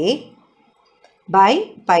π/4j by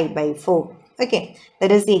π/4. Okay,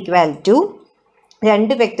 that is equal to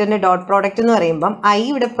രണ്ട് വെക്ടറിൻ്റെ dot product എന്ന് പറയുമ്പം ഐ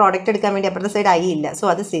ഇവിടെ പ്രോഡക്റ്റ് എടുക്കാൻ വേണ്ടി അപ്പുറത്തെ side I ഇല്ല, സോ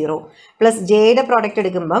അത് 0 പ്ലസ് ജെയുടെ പ്രോഡക്റ്റ്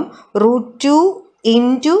എടുക്കുമ്പം √2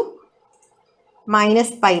 ഇൻറ്റു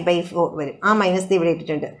മൈനസ് π/4 വരും. ആ മൈനസ് ഇവിടെ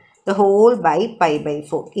ഇട്ടിട്ടുണ്ട്. The whole by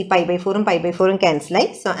π/4. ഈ π/4ഉം π/4ഉം ക്യാൻസലായി.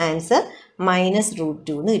 സോ ആൻസർ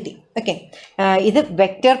 -√2 എന്ന് കിട്ടി. ഓക്കെ, ഇത്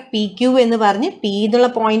വെക്റ്റർ പി ക്യൂ എന്ന് പറഞ്ഞ് പി എന്നുള്ള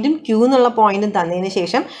പോയിന്റും ക്യൂ എന്നുള്ള പോയിന്റും തന്നതിന്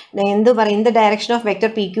ശേഷം എന്ത് പറയും, in the direction of vector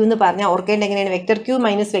P Q എന്ന് പറഞ്ഞാൽ ഓർക്കേണ്ടത് എങ്ങനെയാണ്, vector Q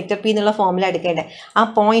minus vector P എന്നുള്ള ഫോമിൽ എടുക്കേണ്ടത്. ആ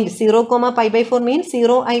point 0,π/4 means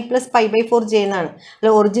 0i plus π/4j എന്നാണ്.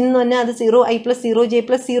 അല്ല ഒറിജിൻ എന്ന് പറഞ്ഞാൽ അത് 0i plus 0j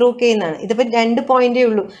plus 0k എന്നാണ്. ഇതിപ്പോൾ 2 പോയിന്റേ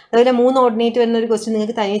ഉള്ളൂ. അതുപോലെ 3 ഓർഡിനേറ്റ് വരുന്ന ഒരു ക്വസ്റ്റ്യൻ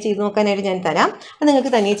നിങ്ങൾക്ക് തനിയെ ചെയ്ത് നോക്കാനായിട്ട് ഞാൻ തരാം. അത്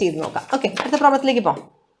നിങ്ങൾക്ക് തനിയെ ചെയ്ത് നോക്കാം. ഓക്കെ, അടുത്ത പ്രോബ്ലത്തിലേക്ക് പോകാം.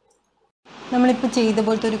 നമ്മളിപ്പോൾ ചെയ്ത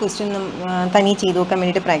പോലത്തെ ഒരു ക്വസ്റ്റ്യൻ തനിയെ ചെയ്ത് നോക്കാൻ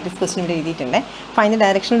വേണ്ടിയിട്ട് പ്രാക്ടീസ് ക്വസ്റ്റ്യൻ ഇവിടെ എഴുതിയിട്ടുണ്ട്. Find the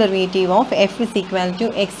directional derivative of F is equal to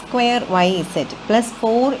x²y(z) plus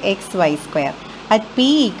 4xy² at p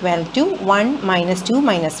equal to 1 - 2 -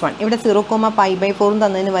 1. ഇവിടെ 0,π/4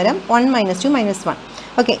 തന്നതിന് പകരം 1 - 2 - 1.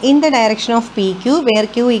 Okay, in the direction of P Q where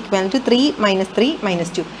Q equal to 3 - 3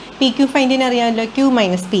 - 2. P Q find ചെയ്യാൻ അറിയാമല്ലോ, Q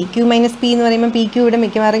minus P. Q minus P എന്ന് പറയുമ്പോൾ P Q ഇവിടെ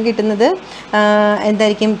മിക്കവാറും കിട്ടുന്നത്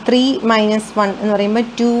എന്തായിരിക്കും 3 - 1 എന്ന് പറയുമ്പോൾ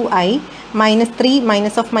 2i -3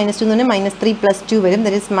 മൈനസ് ഓഫ് -2 എന്ന് പറഞ്ഞാൽ -3 + 2 വരും,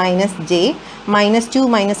 that is -j. -2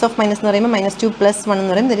 minus of minus എന്ന് പറയുമ്പോൾ -2 + 1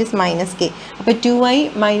 എന്ന് പറയും, ദറ്റ് ഈസ് -k. അപ്പോൾ 2i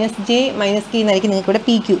 -j -k എന്നായിരിക്കും നിങ്ങൾക്ക് ഇവിടെ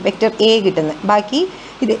പി ക്യൂ വെക്റ്റർ എ കിട്ടുന്നത്. ബാക്കി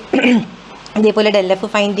ഇത് ഇതേപോലെ ഡെൽ എഫ്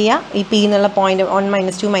ഫൈൻഡ് ചെയ്യുക. ഈ പി എന്നുള്ള പോയിന്റ് 1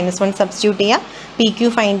 - 2 - 1 സബ്സ്റ്റിറ്റ്യൂട്ട് ചെയ്യുക. പി ക്യൂ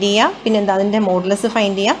ഫൈൻഡ് ചെയ്യുക. പിന്നെ എന്താ അതിൻ്റെ മോഡുലസ്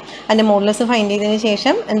ഫൈൻഡ് ചെയ്യുക. അതിൻ്റെ മോഡുലസ് ഫൈൻഡ് ചെയ്തതിന്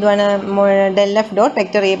ശേഷം എന്തുവാണ് del F dot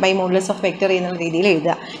vector A by modulus of vector A എന്നുള്ള രീതിയിൽ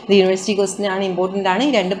എഴുതുക. ഇത് യൂണിവേഴ്സിറ്റി ക്വസ്റ്റ്യൻ ആണ്, ഇമ്പോർട്ടൻ്റ് ആണ്.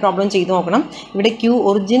 ഈ 2 പ്രോബ്ലം ചെയ്ത് നോക്കണം. ഇവിടെ ക്യൂ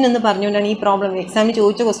ഒറിജിൻ എന്ന് പറഞ്ഞുകൊണ്ടാണ് ഈ പ്രോബ്ലം എക്സാമിന്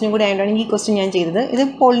ചോദിച്ച ക്വസ്റ്റ്യൻ കൂടി ആയതുകൊണ്ടാണ് ഈ ക്വസ്റ്റ്യൻ ഞാൻ ചെയ്തത്. ഇത്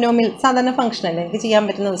പോളിനോമിയൽ സാധാരണ ഫംഗ്ഷൻ അല്ല, എനിക്ക് ചെയ്യാൻ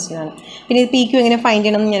പറ്റുന്ന ക്വസ്റ്റ്യൻ ആണ്. പിന്നെ ഇത് പി ക്യൂ എങ്ങനെ ഫൈൻഡ്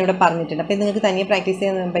ചെയ്യണം എന്ന് ഞാനിവിടെ പറഞ്ഞിട്ടുണ്ട്. അപ്പോൾ ഇത് നിങ്ങൾക്ക് തനിയെ പ്രാക്ടീസ്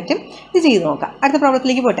ചെയ്യാൻ പറ്റും. ഇത് ചെയ്ത് നോക്കാം. അടുത്ത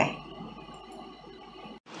പ്രോബ്ലത്തിലേക്ക് പോട്ടെ.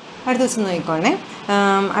 അടുത്ത ക്വസ്റ്റ്യൻ നോക്കിക്കോണേ.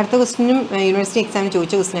 അടുത്ത ക്വസ്റ്റ്യനും യൂണിവേഴ്സിറ്റി എക്സാമിന്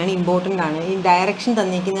ചോദിച്ച ക്വസ്റ്റ്യനാണ്, ഇമ്പോർട്ടൻ്റ് ആണ്. ഈ ഡയറക്ഷൻ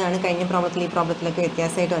തന്നിരിക്കുന്നതാണ് കഴിഞ്ഞ പ്രോബ്ലത്തിൽ ഈ പ്രോബ്ലത്തിലൊക്കെ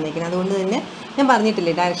വ്യത്യാസമായിട്ട് വന്നിരിക്കുന്നത്. അതുകൊണ്ട് തന്നെ ഞാൻ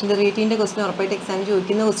പറഞ്ഞിട്ടില്ലേ, ഡയറക്ഷൻ ഡെറിവേറ്റീവിൻ്റെ ക്വസ്റ്റ്യൻ ഉറപ്പായിട്ട് എക്സാമിന്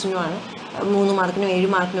ചോദിക്കുന്ന ക്വസ്റ്റ്യനുമാണ്. 3 മാർക്കിനും 7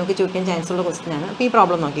 മാർക്കിനും ഒക്കെ ചോദിക്കാൻ ചാൻസ് ഉള്ള ക്വസ്റ്റ്യനാണ്. അപ്പോൾ ഈ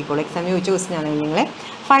പ്രോബ്ലം നോക്കിക്കോളൂ, എക്സാമിന് ചോദിച്ച ക്വസ്റ്റ്യനാണ് നിങ്ങളെ.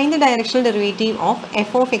 Find the directional derivative of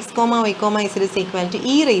f of x, y, z is equal to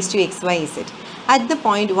e raised to xyz at the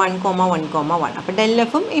point 1, 1, 1. അപ്പോൾ ഡെൽ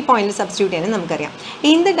എഫും ഈ പോയിന്റിൽ സബ്സ്റ്റിറ്റ്യൂട്ട് ചെയ്യാനും നമുക്കറിയാം.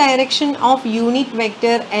 In the direction of unit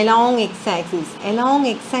vector along X axis. Along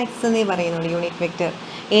X axis എന്നേ പറയുന്നുള്ളൂ. Unit vector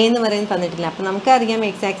A എന്ന് പറയുന്നത് തന്നിട്ടില്ല. അപ്പോൾ നമുക്കറിയാം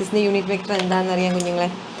എക്സ് ആക്സിസിൻ്റെ യൂണിറ്റ് വെക്റ്റർ എന്താണെന്ന് അറിയാം കുഞ്ഞുങ്ങളെ.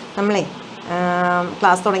 നമ്മളെ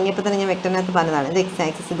ക്ലാസ് തുടങ്ങിയപ്പോൾ തന്നെ ഞാൻ വെക്റ്ററിനകത്ത് പറഞ്ഞതാണ്. ഇത് എക്സ്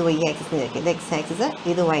ആക്സിസ്, ഇത് വൈ ആക്സിസ് എന്ന് ചോദിക്കുക. ഇത് എക്സ് ആക്സിസ്,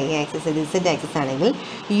 ഇത് വൈ ആക്സിസ്, ഇത് ഇസഡ് ആക്സിസ് ആണെങ്കിൽ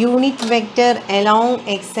unit vector along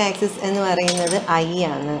X axis എന്ന് പറയുന്നത് ഐ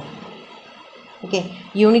ആണ്. Okay,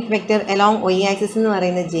 unit vector along Y axis എന്ന്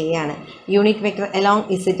പറയുന്നത് ജെ ആണ്. Unit vector along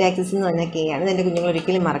Z axis എന്ന് പറഞ്ഞാൽ കെ ആണ്. ഇതെൻ്റെ കുഞ്ഞുങ്ങൾ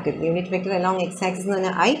ഒരിക്കലും മറക്കരുത്. Unit vector along X axis എന്ന്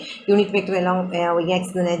പറഞ്ഞാൽ I, unit vector along Y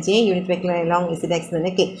axis എന്ന് പറഞ്ഞാൽ J, unit vector along Z axis എന്ന്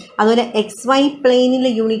പറഞ്ഞാൽ കെ. അതുപോലെ എക്സ് വൈ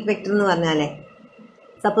പ്ലെയിനിലെ യൂണിറ്റ് വെക്റ്റർ എന്ന് പറഞ്ഞാൽ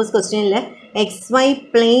സപ്പോസ് ക്വസ്റ്റ്യനിൽ എക്സ് വൈ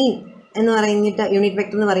പ്ലെയിൻ എന്ന് പറയുന്നിട്ട് യൂണിറ്റ്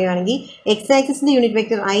വെക്ടർ എന്ന് പറയുകയാണെങ്കിൽ X ആക്സിസിൻ്റെ unit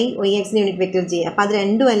vector I, Y ആക്സിൻ്റെ unit vector J. അപ്പോൾ അത്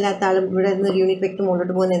രണ്ടും അല്ലാത്ത ആളും ഇവിടെ നിന്ന് ഒരു യൂണിറ്റ് വെക്ടർ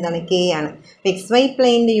മുകളിലോട്ട് പോകുന്നത് എന്താണ്? കെ ആണ്. അപ്പോൾ എക്സ് വൈ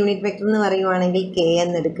പ്ലെയിനിൻ്റെ യൂണിറ്റ് വെക്ടർ എന്ന് പറയുവാണെങ്കിൽ കെ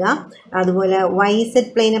എന്ന് എടുക്കുക. അതുപോലെ വൈ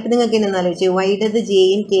സെറ്റ് പ്ലെയിൻ, അപ്പോൾ നിങ്ങൾക്ക് എന്നെ ആലോചിച്ചു, വൈയുടേത്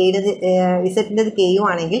ജെയും കെയുടേത് ഇസെറ്റിൻ്റെത് കെയും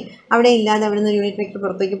ആണെങ്കിൽ അവിടെ ഇല്ലാതെ അവിടെ നിന്ന് യൂണിറ്റ് വെക്ടർ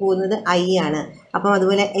പുറത്തേക്ക് പോകുന്നത് ഐ ആണ്. അപ്പം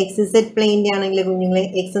അതുപോലെ എക്സ് സെറ്റ് പ്ലെയിൻ്റെ ആണെങ്കിൽ കുഞ്ഞുങ്ങളെ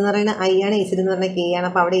എക്സ് എന്ന് പറയുന്നത് ഐ ആണ്, ഇസെറ്റ് എന്ന് പറയുന്നത് കെ ആണ്.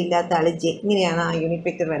 അപ്പോൾ അവിടെ ഇല്ലാത്ത ആൾ ജെ. ഇങ്ങനെയാണ് ആ യൂണിറ്റ്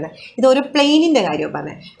വെക്ടർ വരുന്നത്. ഇത് ഒരു പ്ലെയിനിൻ്റെ കാര്യമാണ്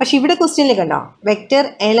പറഞ്ഞത്. പക്ഷേ ഇവിടെ ക്വസ്റ്റ്യനിൽ കണ്ടോ വെക്ടർ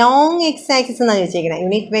എലോങ് എക്സ് ആക്സിസ് എന്നാണ് ചോദിച്ചിരിക്കുന്നത്.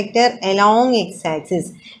 Unit vector along X axis,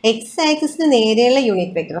 X ആക്സിസിന് നേരെയുള്ള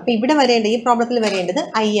യൂണിറ്റ് വെക്ടർ. അപ്പോൾ ഇവിടെ വരേണ്ടത്, ഈ പ്രോബ്ലത്തിൽ വരേണ്ടത്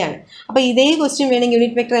ഐ ആണ്. അപ്പോൾ ഇതേ ക്വസ്റ്റ്യൻ വേണമെങ്കിൽ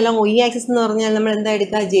unit vector along Y axis എന്ന് പറഞ്ഞാൽ നമ്മൾ എന്താ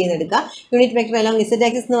എടുക്കുക? ജെ എന്ന് എടുക്കുക. യൂണിറ്റ് വെക്ടർ എലോങ് ഇസെറ്റ്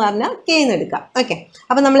ആക്സിസ് എന്ന് പറഞ്ഞാൽ കെ എന്ന് എടുക്കുക. ഓക്കെ,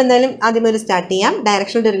 അപ്പോൾ നമ്മൾ എന്തായാലും ആദ്യം ഒരു സ്റ്റാർട്ട് ചെയ്യാം.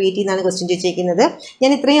 ഡയറക്ഷണൽ ഡെറിവേറ്റീവ് എന്നാണ് ക്വസ്റ്റ്യൻ ചോദിച്ചിരിക്കുന്നത്.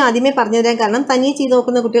 ഞാൻ ഇത്രയും ആദ്യമേ പറഞ്ഞു തരാൻ കാരണം തനിയെ ചെയ്ത്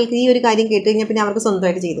നോക്കുന്ന കുട്ടികൾക്ക് ഈ ഒരു കാര്യം കേട്ട് കഴിഞ്ഞാൽ പിന്നെ അവർക്ക്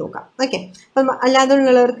സ്വന്തമായിട്ട് ചെയ്ത് നോക്കാം. ഓക്കെ, അപ്പം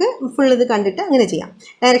അല്ലാതെയുള്ളവർക്ക് ഫുൾ ഇത് കണ്ടിട്ട് അങ്ങനെ ചെയ്യാം.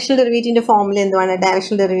 ഡയറക്ഷണൽ ഡെറിവേറ്റീവിൻ്റെ ഫോർമുല എന്താണ്?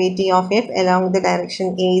 Directional derivative of F along the direction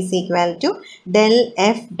A is equal to del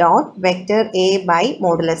F dot vector A by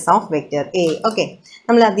modulus of vector A. Okay,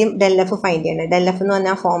 നമ്മൾ ആദ്യം ഡെൽ എഫ് ഫൈൻഡ് ചെയ്യണം. ഡെൽ എഫ് എന്ന്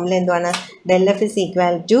പറഞ്ഞാൽ ഫോർമുല എന്താണ്? Del F is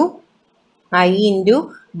equal to I into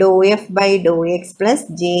dou f by dou x plus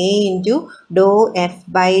j into dou f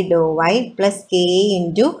by dou y plus k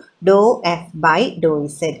into dou f by dou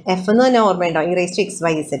z. f എന്ന് തന്നെ ഓർമ്മയുണ്ടോ? e raised to x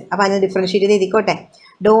y z. അപ്പോൾ അതിനെ differentiate ചെയ്ത് എഴുതിക്കോട്ടെ.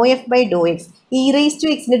 dou f by dou x, e raised to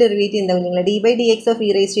x ന്റെ derivative എന്താവും നിങ്ങൾ? d by dx of e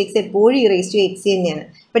raised to x എപ്പോഴും e raised to x തന്നെയാണ്.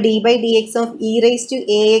 അപ്പോൾ d by dx of e raised to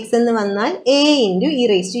ax എന്ന് വന്നാൽ a into e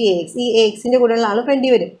raised to ax. ഈ axൻ്റെ കൂടെയുള്ള ആൾ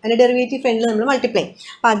ഫ്രണ്ടിൽ വരും. അതിൻ്റെ ഡെറിവേറ്റീവ് ഫ്രണ്ടിൽ നമ്മൾ മൾട്ടിപ്ലൈ.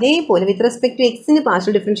 അപ്പോൾ അതേപോലെ വിത്ത് റെസ്പെക്ട് ടു എക്സിന്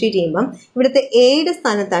പാർഷ്യൽ ഡിഫറൻഷ്യേറ്റ് ചെയ്യുമ്പം ഇവിടുത്തെ എയുടെ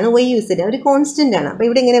സ്ഥാനത്താണ് y z, ഒരു കോൺസ്റ്റൻ്റ് ആണ്. അപ്പോൾ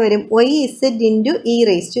ഇവിടെ ഇങ്ങനെ വരും y z into e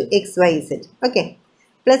raised to x y z. Okay,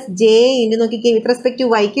 plus J into നോക്കിക്കേ വിത്ത് റെസ്പെക്ട് ടു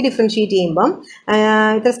വൈക്ക് ഡിഫറൻഷ്യേറ്റ് ചെയ്യുമ്പം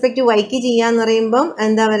വിത്ത് റെസ്പെക്ട് ടു വൈക്ക് ചെയ്യാന്ന് പറയുമ്പം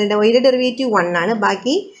എന്താ പറയേണ്ടത്? വൈയുടെ ഡെറിവേറ്റീവ് 1 ആണ്.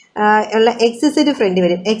 ബാക്കി ഉള്ള എക്സ് ഇസെറ്റ് ഫ്രണ്ട്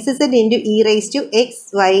വരും. X ഇസെറ്റ് into E raise to X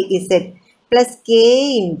Y ഇസെറ്റ് plus K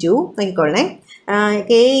into നോക്കിക്കോളണേ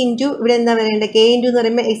K into ഇവിടെ എന്താ പറയേണ്ടത്? കെ ഇൻറ്റു എന്ന്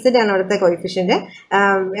പറയുമ്പോൾ എക്സെറ്റ് ആണ് അവിടുത്തെ കോയിഫിഷ്യൻറ്റ്,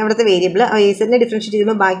 അവിടുത്തെ വേരിയബിൾ. ഇസെറ്റിനെ ഡിഫറൻഷ്യേറ്റ്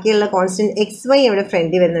ചെയ്യുമ്പോൾ ബാക്കിയുള്ള കോൺസ്റ്റൻറ്റ് എക്സ് വൈ അവിടെ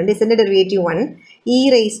ഫ്രണ്ടിൽ വരുന്നുണ്ട്. ഇസെറ്റിൻ്റെ derivative 1 E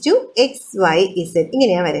raise to X Y ഇസെറ്റ്.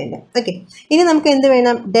 ഇങ്ങനെയാണ് വരേണ്ടത്. ഓക്കെ, ഇനി നമുക്ക് എന്ത്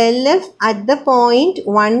വേണം? Del F at the point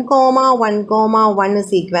 1,1,1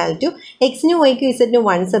 is equal to എക്സിനും വൈക്കും ഇസെറ്റിനും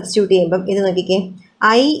 1 substitute ചെയ്യുമ്പം ഇത് നോക്കിക്കേ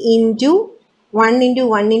I into 1 into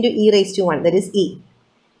 1 into e raised to 1 that is e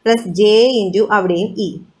plus j into അവിടെയും e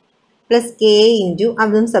plus k into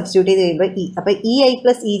അതും സബ്സ്റ്റിറ്റ്യൂട്ട് ചെയ്ത് കഴിയുമ്പോൾ e. അപ്പോൾ E I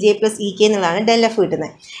plus E J plus E K എന്നുള്ളതാണ് del F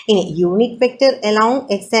കിട്ടുന്നത്. ഇനി unit vector along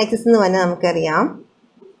X axis എന്ന് പറഞ്ഞാൽ നമുക്കറിയാം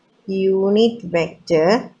unit vector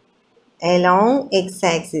along X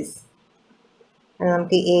axis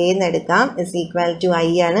നമുക്ക് എ എന്ന് എടുക്കാം. ഇസ് ഈക്വൽ ടു ഐ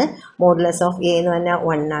ആണ്. മോഡുലസ് ഓഫ് എ എന്ന് പറഞ്ഞാൽ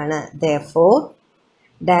 1 ആണ്. therefore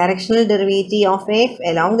directional derivative of f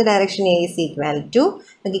along the direction a is equal to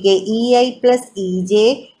okay, ei plus ej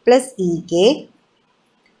plus ek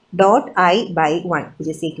dot I by 1 which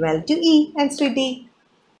is equal to e and straight.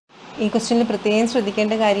 ഈ ക്വസ്റ്റ്യനിൽ പ്രത്യേകം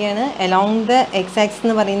ശ്രദ്ധിക്കേണ്ട കാര്യമാണ് along the X axis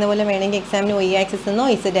എന്ന് പറയുന്ന പോലെ വേണമെങ്കിൽ എക്സാമിന് വൈ ആക്സിസ് എന്നോ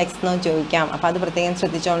ഇസെഡ് ആക്സിസ് എന്നോ ചോദിക്കാം. അപ്പോൾ അത് പ്രത്യേകം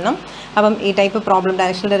ശ്രദ്ധിച്ചോളണം. അപ്പം ഈ type problem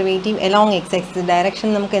directional derivative along X axis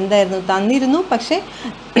direction നമുക്ക് എന്തായിരുന്നു തന്നിരുന്നു, പക്ഷേ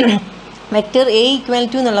വെക്റ്റർ എ ഈക്വൽ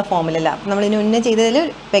ടു എന്നുള്ള ഫോമിലല്ല. നമ്മൾ ഇതിന് മുന്നേ ചെയ്തതിൽ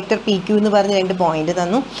വെക്റ്റർ പി ക്യൂ എന്ന് പറഞ്ഞ് 2 പോയിന്റ്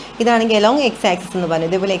തന്നു. ഇതാണെങ്കിൽ എലോങ് എക്സ് ആക്സിസ് എന്ന് പറഞ്ഞു.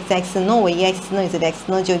 ഇതേപോലെ എക്സ് ആക്സിസ് എന്നോ വൈ ആക്സിസ് എന്നോ ഇസെഡ് ആക്സിസ്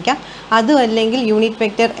എന്നോ ചോദിക്കാം. അതും അല്ലെങ്കിൽ unit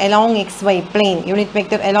vector along X Y plain, unit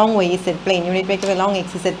vector along Y Z plain, unit vector along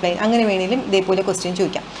X Z plain, അങ്ങനെ വേണമെങ്കിലും ഇതേപോലെ ക്വസ്റ്റ്യൻ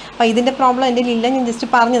ചോദിക്കാം. അപ്പോൾ ഇതിൻ്റെ പ്രോബ്ലം എൻ്റെ ഇല്ല, ഞാൻ ജസ്റ്റ്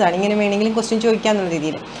പറഞ്ഞതാണ് ഇങ്ങനെ വേണമെങ്കിലും ക്വസ്റ്റ്യൻ ചോദിക്കാം എന്നുള്ള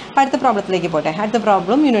രീതിയിൽ. അപ്പോൾ അടുത്ത പ്രോബ്ലത്തിലേക്ക് പോട്ടെ. അടുത്ത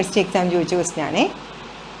പ്രോബ്ലം യൂണിവേഴ്സിറ്റി എക്സാം ചോദിച്ച ക്വസ്റ്റ്യൻ ആണേ.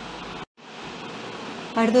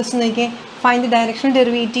 അടുത്ത ക്വസ്റ്റ്യൻ നോക്കിയേ. Find the directional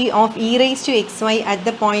derivative of e raised to xy at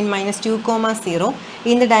the point minus 2, 0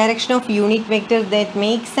 in the direction of unit vector that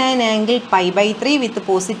makes an angle pi by 3 with the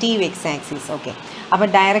positive x-axis. Okay. അപ്പോൾ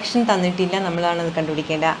direction തന്നിട്ടില്ല, നമ്മളാണ് അത്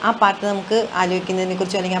കണ്ടുപിടിക്കേണ്ടത്. ആ part നമുക്ക് ആലോചിക്കുന്നതിനെ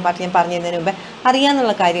കുറിച്ച് അല്ലെങ്കിൽ ആ പാർട്ട് ഞാൻ പറഞ്ഞു തരുന്നതിന് മുമ്പ്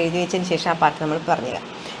അറിയാമെന്നുള്ള കാര്യം എഴുതി വെച്ചതിന് ശേഷം ആ പാർട്ട് നമ്മൾ പറഞ്ഞുതരാം.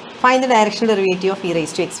 Find the directional derivative of e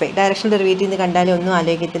raised to xy. Directional derivative എന്ന് കണ്ടാലും ഒന്നും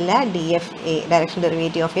ആലോചിക്കത്തില്ല. dfa directional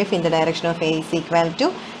derivative of f in the direction of a is equal to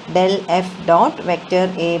del f dot vector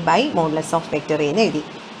a by modulus of vector a എന്ന് എഴുതി.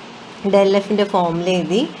 del fൻ്റെ formula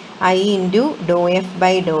എഴുതി I into dou f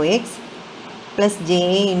by dou x plus j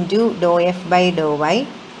into dou f by dou y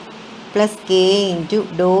plus k into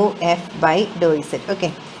dou f by dou z.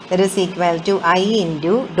 Okay. That is equal to I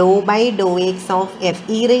into dou by dou x of f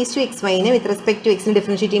e raised to xy നെ with respect to x ന്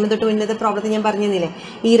differentiate ചെയ്യുമ്പോൾ തൊട്ട് മുന്നത്തെ പ്രോബ്ലത്തിൽ ഞാൻ പറഞ്ഞില്ലേ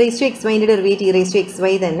e raised to xy ൻ്റെ derivative e raised to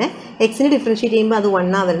xy തന്നെ x ന് ഡിഫറൻഷ്യേറ്റ് ചെയ്യുമ്പോൾ അത്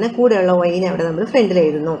 1 ആവുന്ന കൂടെയുള്ള y നെ അവിടെ നമ്മൾ ഫ്രണ്ടിൽ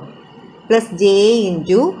എഴുതുന്നു. Plus j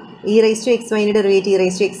into E raise to X വൈൻ്റെ derivative E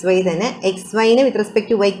raise to X Y തന്നെ. എക്സ് വൈനെ വിത്ത് റെസ്പെക്ട്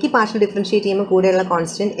ടു വൈക്ക് പാർഷ്യൽ ഡിഫറൻഷിയേറ്റ് ചെയ്യുമ്പോൾ കൂടെയുള്ള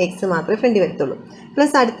കോൺസ്റ്റൻറ്റ് എക്സ് മാത്രമേ ഫ്രണ്ടിൽ വരത്തുള്ളൂ.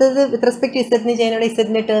 പ്ലസ് അടുത്തത് വിത്ത് റെസ്പെക്ട് ടു ഇസെറ്റിന് ചെയ്യാനുള്ള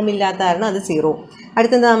ഇസെറ്റിൻ്റെ ടേം ഇല്ലാത്ത കാരണം അത് 0.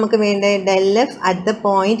 അടുത്തത് നമുക്ക് വേണ്ടത് del F at the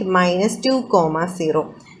point -2,0.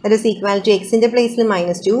 That is equal to എക്സിൻ്റെ പ്ലേസിൽ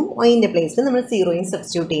 -2, വൈൻ്റെ പ്ലേസിൽ നമ്മൾ 0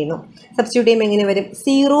 സബ്സ്റ്റിറ്റ്യൂട്ട് ചെയ്യുന്നു. സബ്സ്റ്റിറ്റ്യൂട്ട് ചെയ്യുമ്പോൾ എങ്ങനെ വരും?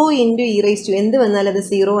 0 ഇൻറ്റു ഇ റൈസ് ടു എന്ത് വന്നാലും അത്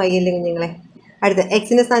 0 ആയി അല്ലേ കുഞ്ഞുങ്ങളെ? അടുത്ത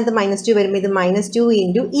എക്സിൻ്റെ സ്ഥാനത്ത് -2 വരുമ്പോൾ ഇത് -2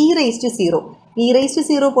 into E raise to 0. E raise to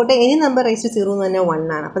 0 പോട്ടെ, എനി നമ്പർ റൈസ് ടു 0 എന്ന് തന്നെ 1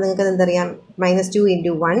 ആണ്. അപ്പോൾ നിങ്ങൾക്ക് എന്തറിയാം? -2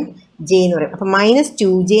 ഇൻറ്റു 1 ജെ എന്ന് പറയും. അപ്പോൾ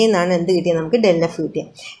 -2j എന്നാണ് എന്ത് കിട്ടിയത്? നമുക്ക് ഡെൽ എഫ് കിട്ടിയത്.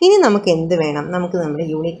 ഇനി നമുക്ക് എന്ത് വേണം? നമുക്ക് നമ്മുടെ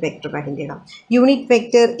യൂണിറ്റ് വെക്ടർ ഫൈൻഡ് ചെയ്യണം. യൂണിറ്റ്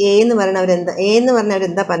വെക്ടർ എ എന്ന്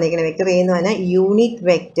പറയുന്നവരെന്താ പറഞ്ഞിരിക്കുന്നത്? വെക്ടർ എ എന്ന് പറഞ്ഞാൽ unit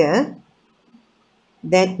vector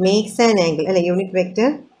that makes an angle, അല്ല, unit vector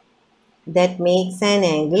that makes an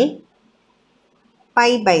angle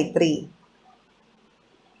π/3.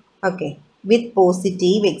 Okay, with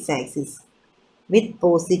positive X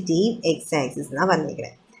axis. എന്നാണ്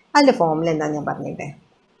പറഞ്ഞിരിക്കുന്നത്. അതിൻ്റെ ഫോമുല എന്താണെന്ന് ഞാൻ പറഞ്ഞിട്ടെ.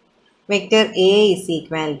 Vector A is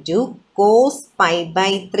equal to cos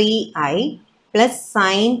π/3i plus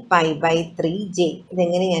sine π/3j.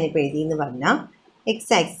 ഇതെങ്ങനെ ഞാനിപ്പോൾ എഴുതിയെന്ന് പറഞ്ഞാൽ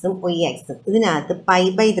എക്സ് ആക്സിസും വൈ ആക്സിസും ഇതിനകത്ത്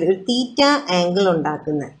π/3 ഒരു തീറ്റ ആംഗിൾ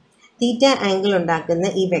ഉണ്ടാക്കുന്ന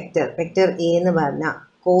ഈ വെക്ടർ എ എന്ന് പറഞ്ഞാൽ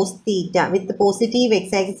കോസ് തീറ്റ വിത്ത് പോസിറ്റീവ്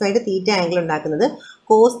എക്സ് ആക്സിസുമായിട്ട് തീറ്റ ആംഗിൾ ഉണ്ടാക്കുന്നത്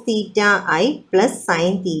cos theta I plus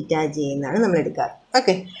sine theta J എന്നാണ് നമ്മൾ എടുക്കാറ്.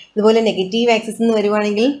 ഓക്കെ, ഇതുപോലെ നെഗറ്റീവ് ആക്സിസ് എന്ന്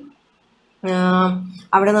വരുവാണെങ്കിൽ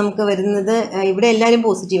അവിടെ നമുക്ക് വരുന്നത്, ഇവിടെ എല്ലാവരും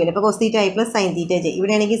പോസിറ്റീവ് അല്ലേ, അപ്പോൾ cos theta I plus sine theta J.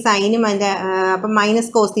 ഇവിടെ ആണെങ്കിൽ സൈനും അതിൻ്റെ അപ്പം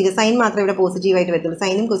മൈനസ് കോസ് തീറ്റ, സൈൻ മാത്രമേ ഇവിടെ പോസിറ്റീവായിട്ട് വരത്തുള്ളൂ,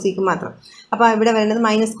 സൈനും കോസിക്കും മാത്രം. അപ്പോൾ ഇവിടെ വരുന്നത്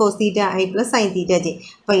minus cos theta I plus sine theta J.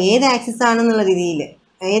 അപ്പോൾ ഏത് ആക്സിസ് ആണെന്നുള്ള രീതിയിൽ,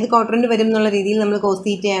 ഏത് ക്വാഡ്രന്റ് വരും എന്നുള്ള രീതിയിൽ നമ്മൾ cos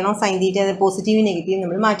തീറ്റയാണോ sine theta, positive negative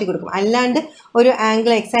നമ്മൾ മാറ്റി കൊടുക്കും. അല്ലാണ്ട് ഒരു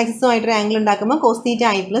ആംഗിൾ എക്സ് ആക്സിസുമായിട്ടൊരു ആംഗിൾ ഉണ്ടാക്കുമ്പോൾ cos theta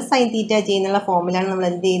I plus sine theta J എന്നുള്ള ഫോമിലാണ് നമ്മൾ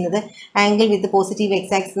എന്ത് ചെയ്യുന്നത്? ആംഗിൾ വിത്ത് പോസിറ്റീവ്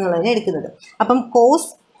എക്സ് ആക്സിസ് എന്നുള്ളതിനെ എടുക്കുന്നത്. അപ്പം കോസ്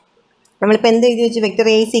നമ്മളിപ്പോൾ എന്ത് എഴുതി വെച്ചു? Vector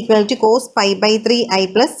A is equal to cos π/3i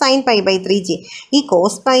plus sine π/3j. ഈ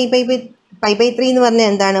കോസ് π/3 എന്ന് പറഞ്ഞാൽ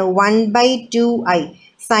എന്താണ്? 1/2i.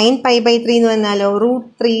 സൈൻ π/3 എന്ന് പറഞ്ഞാലോ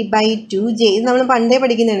 √3/2j. ഇത് നമ്മൾ പണ്ടേ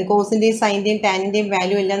പഠിക്കുന്നതാണ്. കോസിൻ്റെയും സൈൻ്റെയും ടാനിൻ്റെയും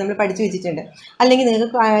വാല്യൂ എല്ലാം നമ്മൾ പഠിച്ചു വെച്ചിട്ടുണ്ട്. അല്ലെങ്കിൽ നിങ്ങൾക്ക്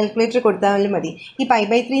കാൽക്കുലേറ്റർ കൊടുത്താലും മതി. ഈ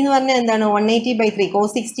π/3 എന്ന് പറഞ്ഞാൽ എന്താണ്? 180/3.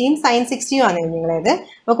 കോസ് 60യും സൈൻ 60യും ആണ് നിങ്ങളേത്.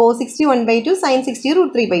 അപ്പോൾ കോസ് 60 1/2, സൈൻ 60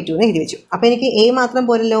 √3/2 എന്ന് എഴുതി വെച്ചു. അപ്പോൾ എനിക്ക് എ മാത്രം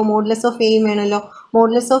പോരല്ലോ, മോഡുലസ് ഓഫ് എയും വേണമല്ലോ.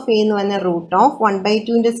 മോഡുലസ് ഓഫ് എ എന്ന് പറഞ്ഞാൽ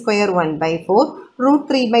 √1/2ൻ്റെ സ്ക്വയർ 1/4,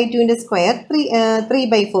 √3/2ൻ്റെ സ്ക്വയർ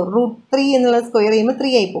 3/4. √3 എന്നുള്ള സ്ക്വയർ ചെയ്യുമ്പോൾ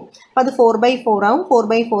 3 ആയി പോകും. അപ്പോൾ അത് 4/4 ആവും.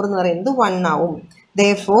 4/4 എന്ന് പറയുന്നത് 1 ആവും.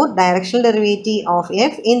 Therefore, directional derivative of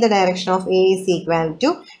f in the direction of a is equal to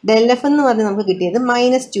del f എന്ന് പറഞ്ഞ് നമുക്ക് കിട്ടിയത്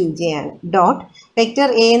 -2j ആണ്. ഡോട്ട് വെക്ടർ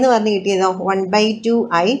എ എന്ന് പറഞ്ഞ് കിട്ടിയതോ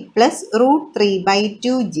 1/2i പ്ലസ്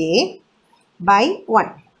 √3/2j ബൈ 1.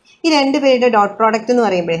 ഈ രണ്ട് പേരുടെ ഡോട്ട് പ്രോഡക്റ്റ് എന്ന്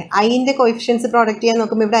പറയുമ്പോഴേ ഐൻ്റെ കോയിഫിഷ്യൻസ് പ്രോഡക്റ്റ് ചെയ്യാൻ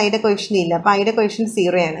നോക്കുമ്പോൾ ഇവിടെ ഐയുടെ കോയിഫിഷ്യൻ ഇല്ല. അപ്പോൾ ഐയുടെ കോയിഫിഷ്യൻ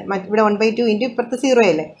 0 ആണ്. ഇവിടെ 1/2 ഇൻറ്റു ഇപ്പുറത്ത് 0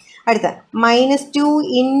 അല്ലേ. അടുത്ത -2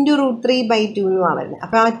 ഇൻറ്റു √3/2 എന്നുമാണ് വരുന്നത്.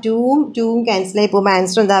 അപ്പോൾ ആ 2ഉം ക്യാൻസൽ ആയി പോകുമ്പോൾ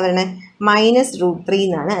ആൻസർ എന്താ വരുന്നത്? -√3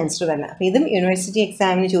 എന്നാണ് ആൻസർ വരുന്നത്. അപ്പോൾ ഇതും യൂണിവേഴ്സിറ്റി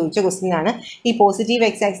എക്സാമിന് ചോദിച്ച ക്വസ്റ്റ്യൻ ആണ്. ഈ പോസിറ്റീവ്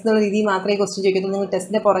എക്സ് ആക്സിസ് എന്നുള്ള രീതിയിൽ മാത്രമേ ക്വസ്റ്റ്യൻ ചോദിക്കത്തുള്ളൂ. നിങ്ങൾ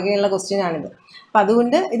ടെസ്റ്റിൻ്റെ പുറകെയുള്ള ക്വസ്റ്റ്യൻ ആണിത്. അപ്പോൾ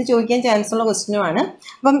അതുകൊണ്ട് ഇത് ചോദിക്കാൻ ചാൻസ് ഉള്ള ക്വസ്റ്റ്യനുമാണ്.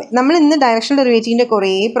 അപ്പം നമ്മൾ ഇന്ന് ഡയറക്ഷണൽ ഡെറിവേറ്റീവിൻ്റെ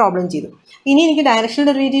കുറേ പ്രോബ്ലം ചെയ്തു. ഇനി എനിക്ക് ഡയറക്ഷണൽ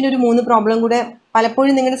ഡെറിവേറ്റീവിൻ്റെ ഒരു 3 പ്രോബ്ലം കൂടെ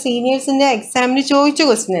പലപ്പോഴും നിങ്ങളുടെ സീനിയേഴ്സിൻ്റെ എക്സാമിന് ചോദിച്ച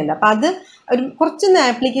ക്വസ്റ്റ്യൻ ഉണ്ട്. അപ്പോൾ അത് ഒരു കുറച്ചൊന്ന്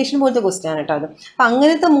ആപ്ലിക്കേഷൻ പോലത്തെ ക്വസ്റ്റ്യൻ ആണ് കേട്ടോ അത്. അപ്പോൾ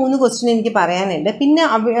അങ്ങനത്തെ 3 ക്വസ്റ്റ്യൻ എനിക്ക് പറയാനുണ്ട്. പിന്നെ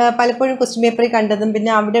പലപ്പോഴും ക്വസ്റ്റ്യൻ പേപ്പറിൽ കണ്ടതും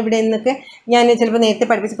പിന്നെ അവിടെ ഇവിടെ നിന്നൊക്കെ ഞാൻ ചിലപ്പോൾ നേരത്തെ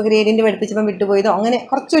പഠിപ്പിച്ചപ്പോൾ ഗ്രേഡിൻ്റെ പഠിപ്പിച്ചപ്പോൾ വിട്ടുപോയതോ അങ്ങനെ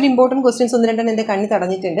കുറച്ചൊരു ഇമ്പോർട്ടൻറ്റ് ക്വസ്റ്റ്യൻസ് 1-2 എൻ്റെ കണ്ണിൽ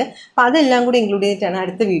തടഞ്ഞിട്ടുണ്ട്. അപ്പോൾ അതെല്ലാം കൂടി ഇൻക്ലൂഡ് ചെയ്തിട്ടാണ്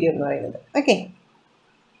അടുത്ത വീഡിയോ എന്ന് പറയുന്നത്. ഓക്കെ.